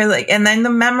 And then you're like, and then the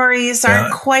memories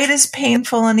aren't quite as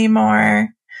painful anymore.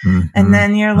 And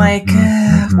then you're like,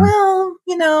 well,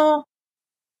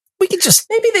 we can just,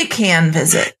 maybe they can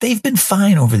visit. They've been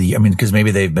fine over the year. Because maybe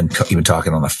they've been even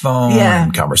talking on the phone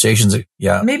and conversations.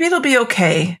 Yeah. Maybe it'll be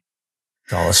okay.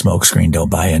 It's all a smokescreen. Don't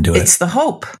buy into it. It's the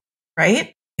hope,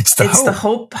 right? It's the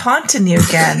hope haunting you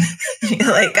again.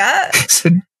 You're like, so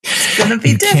it's going to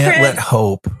be different.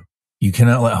 You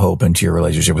cannot let hope into your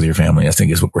relationship with your family, I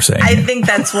think is what we're saying. I think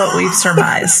that's what we've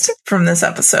surmised from this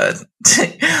episode.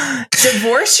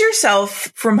 Divorce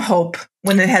yourself from hope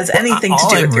when it has anything to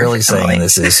do with your family. All I'm really saying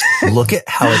this is look at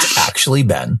how it's actually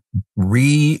been.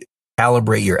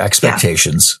 Recalibrate your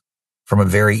expectations from a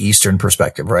very Eastern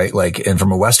perspective, right? And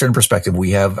from a Western perspective,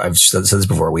 I've said this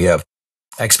before, we have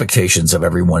expectations of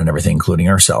everyone and everything, including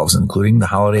ourselves, including the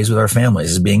holidays with our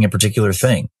families as being a particular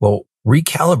thing. Well,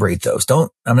 recalibrate those.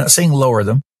 I'm not saying lower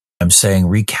them. I'm saying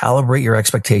recalibrate your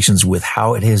expectations with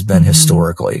how it has been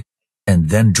historically, and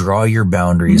then draw your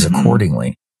boundaries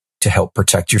accordingly to help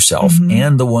protect yourself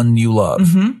and the one you love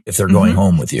if they're going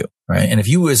home with you. Right. And if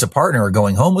you as a partner are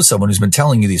going home with someone who's been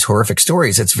telling you these horrific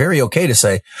stories, it's very okay to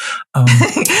say,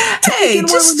 hey,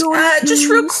 just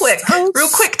real quick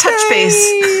touch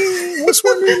base. What's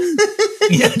wondering?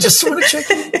 Yeah, just want to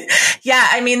check in. Yeah,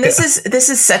 I mean, this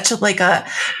is such a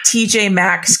TJ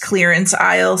Maxx clearance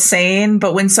aisle saying,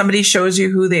 but when somebody shows you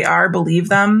who they are, believe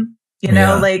them.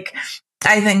 I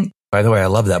think. By the way, I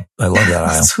love that. I love that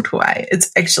aisle. So do I.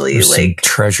 It's actually There's some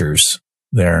treasures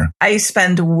there. I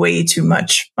spend way too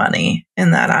much money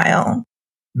in that aisle.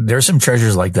 there's some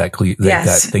treasures like that.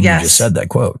 That thing you just said, that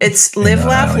quote. It's live,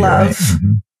 laugh, love. Right.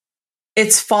 Mm-hmm.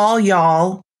 It's fall,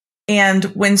 y'all. And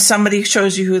when somebody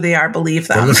shows you who they are, believe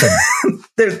them. Listen,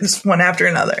 there's one after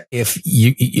another.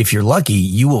 If you're lucky,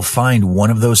 you will find one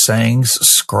of those sayings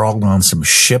scrawled on some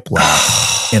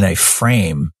shiplap in a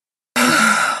frame.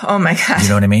 Oh my God. You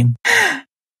know what I mean?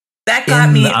 That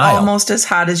got me almost as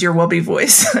hot as your Wubby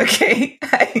voice. Okay.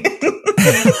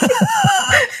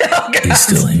 Oh, he's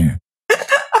still here.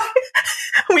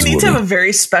 We need to have a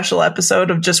very special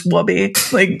episode of just Wubby.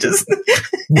 Like just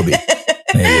Wubby.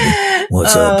 Hey, Wubby.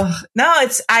 What's up? No,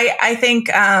 I think,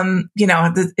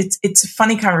 it's a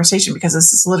funny conversation because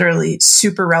this is literally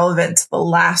super relevant to the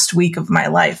last week of my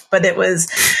life. But it was,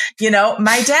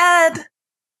 my dad,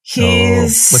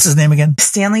 what's his name again?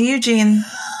 Stanley Eugene.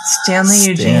 Stan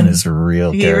is a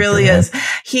real character. He really is.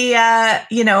 He,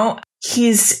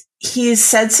 he's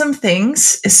said some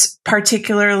things,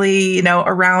 particularly,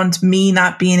 around me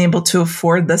not being able to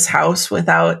afford this house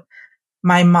without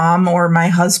my mom or my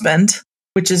husband,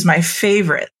 which is my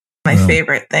favorite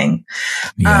thing.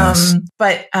 Yes.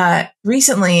 But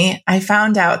recently I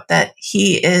found out that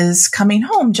he is coming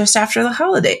home just after the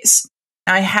holidays.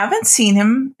 Now, I haven't seen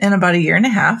him in about 1.5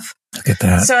 years. Look at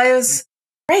that. So I was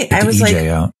Get I was EJ like,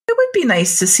 out. It would be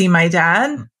nice to see my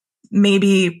dad,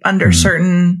 maybe under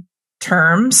certain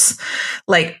terms.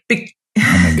 Like, oh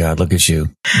my God, look at you.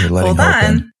 You're letting hope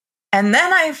in. And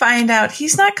then I find out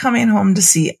he's not coming home to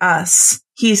see us.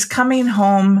 He's coming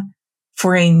home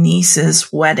for a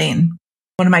niece's wedding.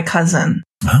 One of my cousin.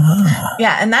 Oh.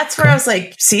 Yeah. And that's where I was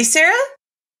like, see, Sarah,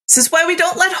 this is why we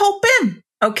don't let hope in.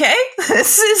 Okay.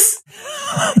 This is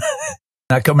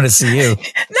not coming to see you.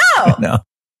 No. No.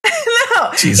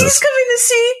 Jesus. He's coming to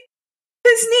see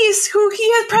his niece, who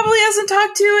he probably hasn't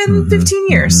talked to in 15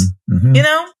 years,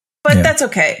 but that's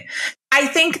okay. I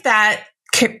think that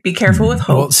be careful with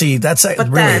hope. Well, see, that's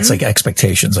it's like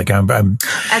expectations. Like I'm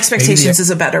expectations is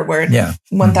a better word. Yeah.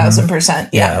 1000%.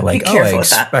 Yeah. Like, be careful with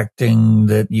that. Expecting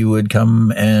that you would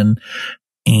come and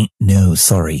no,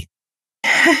 sorry.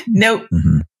 Nope.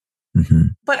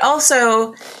 But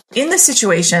also in the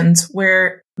situations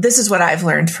where this is what I've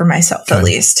learned for myself, at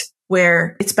least,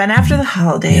 where it's been after the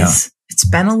holidays. Yeah. It's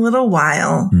been a little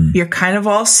while. You're kind of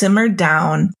all simmered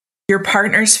down. Your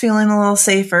partner's feeling a little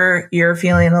safer. You're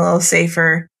feeling a little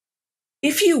safer.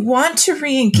 If you want to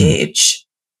re-engage,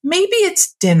 maybe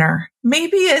it's dinner.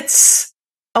 Maybe it's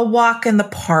a walk in the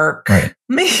park. Right.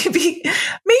 Maybe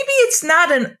it's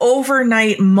not an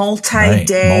overnight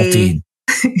multi-day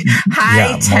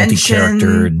high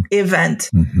tension event.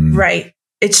 Right.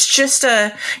 It's just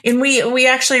and we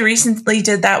actually recently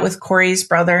did that with Corey's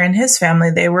brother and his family.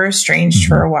 They were estranged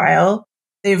for a while.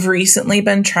 They've recently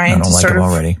been trying to sort of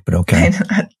already, but okay.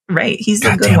 Right. He's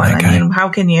the good one. I mean, how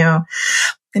can you,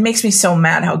 it makes me so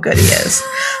mad how good he is.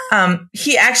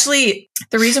 He actually,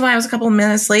 the reason why I was a couple of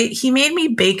minutes late, he made me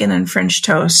bacon and French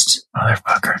toast.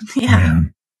 Motherfucker. Yeah.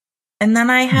 Man. And then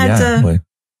I had to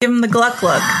give him the gluck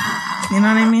look. You know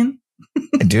what I mean?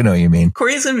 I do know what you mean.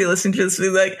 Corey's going to be listening to this and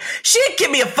be like, she didn't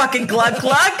give me a fucking gluck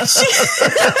gluck.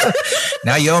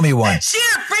 Now you owe me one. She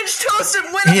had a French toast and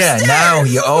went upstairs. Yeah, now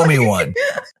you owe me one.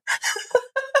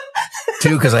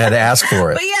 Too, because I had to ask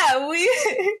for it. But yeah,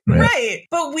 right.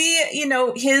 But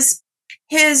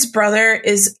his brother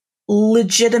is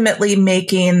legitimately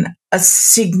making a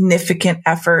significant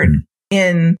effort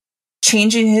in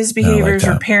changing his behaviors,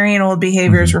 repairing old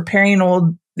behaviors, repairing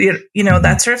old,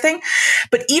 that sort of thing.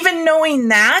 But even knowing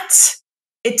that,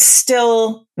 it's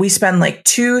still, we spend like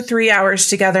 2-3 hours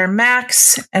together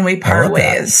max and we part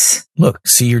ways. Look,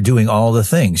 see, you're doing all the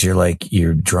things.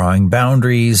 You're drawing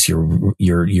boundaries.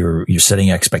 You're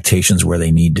setting expectations where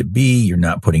they need to be. You're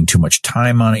not putting too much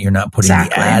time on it. You're not putting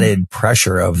the added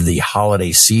pressure of the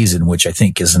holiday season, which I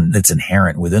think it's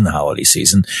inherent within the holiday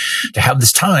season to have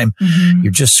this time.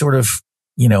 You're just sort of,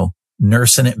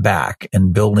 nursing it back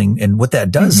and building. And what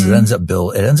that does is it ends up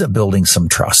building some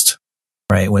trust.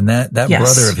 Right. When that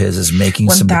brother of his is making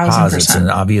 1,000%. Some deposits and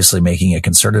obviously making a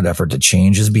concerted effort to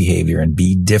change his behavior and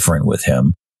be different with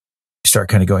him, you start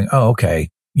kind of going, oh, okay.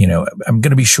 I'm going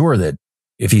to be sure that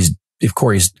if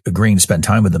Corey's agreeing to spend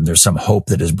time with him, there's some hope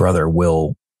that his brother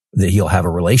that he'll have a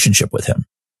relationship with him.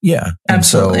 Yeah. And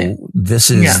absolutely. So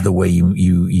this is the way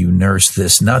you nurse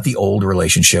this, not the old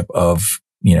relationship of,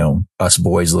 us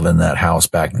boys living in that house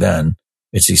back then.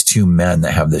 It's these two men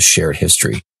that have this shared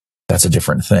history. That's a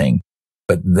different thing.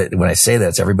 But when I say that,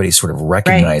 it's everybody sort of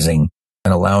recognizing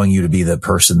and allowing you to be the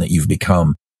person that you've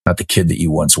become, not the kid that you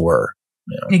once were.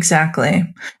 Exactly.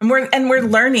 And we're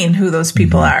learning who those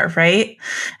people are, right?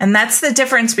 And that's the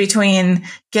difference between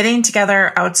getting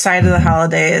together outside of the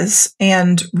holidays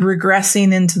and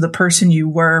regressing into the person you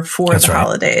were for the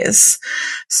holidays.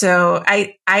 So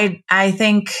I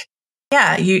think,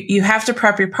 yeah, you have to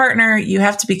prep your partner. You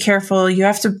have to be careful. You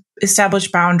have to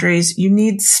establish boundaries. You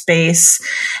need space.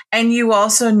 And you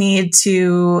also need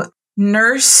to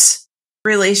nurse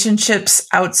relationships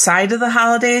outside of the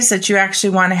holidays that you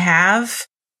actually want to have.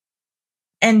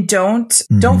 And don't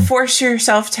force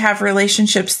yourself to have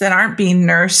relationships that aren't being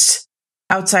nursed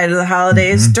outside of the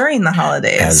holidays during the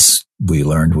holidays. As we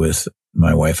learned with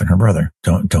my wife and her brother.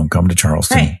 Don't come to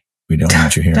Charleston. Right. We don't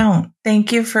want you here. Don't.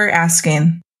 Thank you for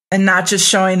asking and not just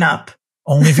showing up.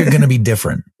 Only if you're going to be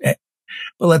different.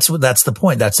 Well, that's the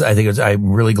point.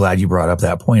 I'm really glad you brought up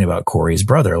that point about Corey's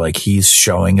brother. Like, he's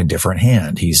showing a different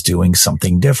hand. He's doing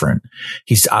something different.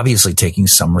 He's obviously taking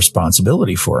some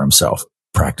responsibility for himself.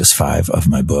 Practice 5 of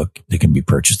my book. They can be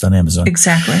purchased on Amazon.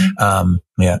 Exactly.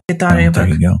 Yeah. Get the audiobook. There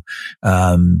you go.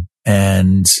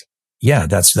 And yeah,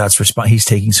 he's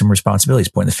taking some responsibility. He's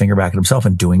pointing the finger back at himself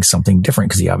and doing something different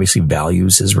because he obviously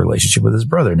values his relationship with his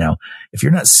brother. Now, if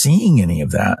you're not seeing any of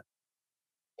that,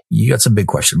 you got some big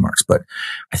question marks, but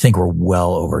I think we're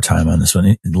well over time on this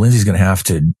one. Lindsay's going to have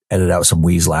to edit out some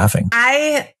wheeze laughing.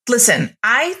 I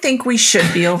think we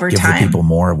should be over time. Give the people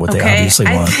more of what they obviously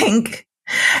want. I think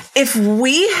if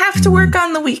we have to work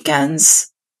on the weekends,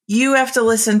 you have to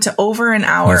listen to over an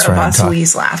hour of us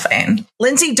wheeze laughing.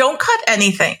 Lindsay, don't cut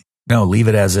anything. No, leave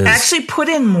it as is. Actually, put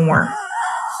in more.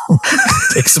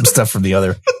 Take some stuff from the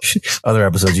other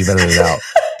episodes you've edited out.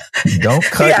 Don't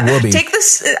cut Whoopi. Take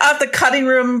this out the cutting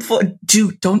room.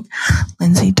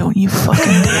 Lindsay, don't you fucking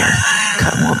dare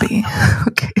cut Whoopi.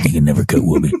 Okay. You can never cut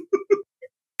Whoopi.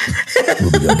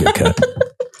 Whoopi don't get cut.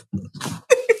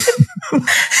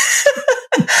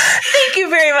 Thank you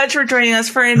very much for joining us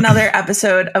for another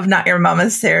episode of Not Your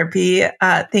Mama's Therapy.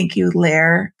 Thank you,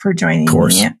 Lair, for joining me. Of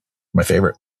course. My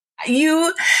favorite.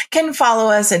 You can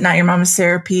follow us at Not Your Mama's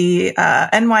Therapy,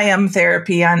 NYM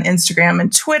Therapy on Instagram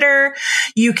and Twitter.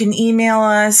 You can email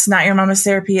us,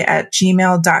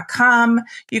 notyourmamastherapy@gmail.com.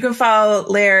 You can follow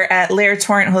Lair at Lair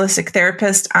Torrent Holistic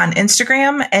Therapist on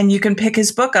Instagram, and you can pick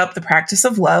his book up, The Practice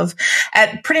of Love,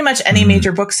 at pretty much any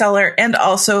major bookseller and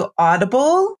also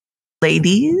Audible.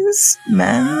 Ladies,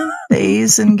 men,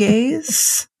 theys, and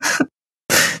gays.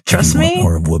 Trust me.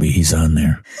 More of Whoopi, he's on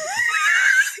there.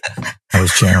 I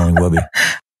was channeling Whoopi.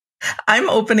 I'm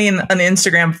opening an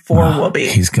Instagram for Whoopi.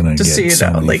 He's gonna just get so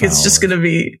you know, like followers. It's just gonna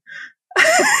be.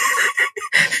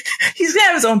 He's gonna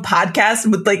have his own podcast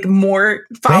with like more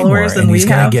followers than we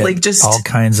have. Like just all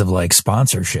kinds of like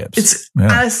sponsorships. It's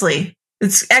honestly,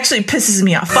 it's actually pisses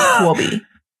me off. Fuck Whoopi.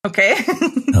 Okay.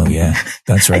 Oh yeah,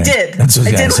 that's right. I did. That's what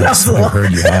I did when I was little. I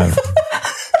heard you have,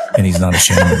 and he's not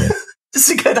ashamed of it. Just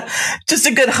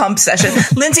a good hump session.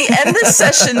 Lindsay, end this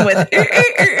session with and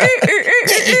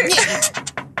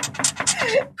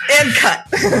cut.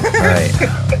 All right.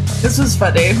 This was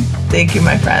funny. Thank you,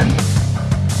 my friend.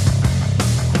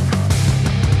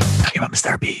 Your Mama's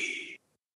Therapy.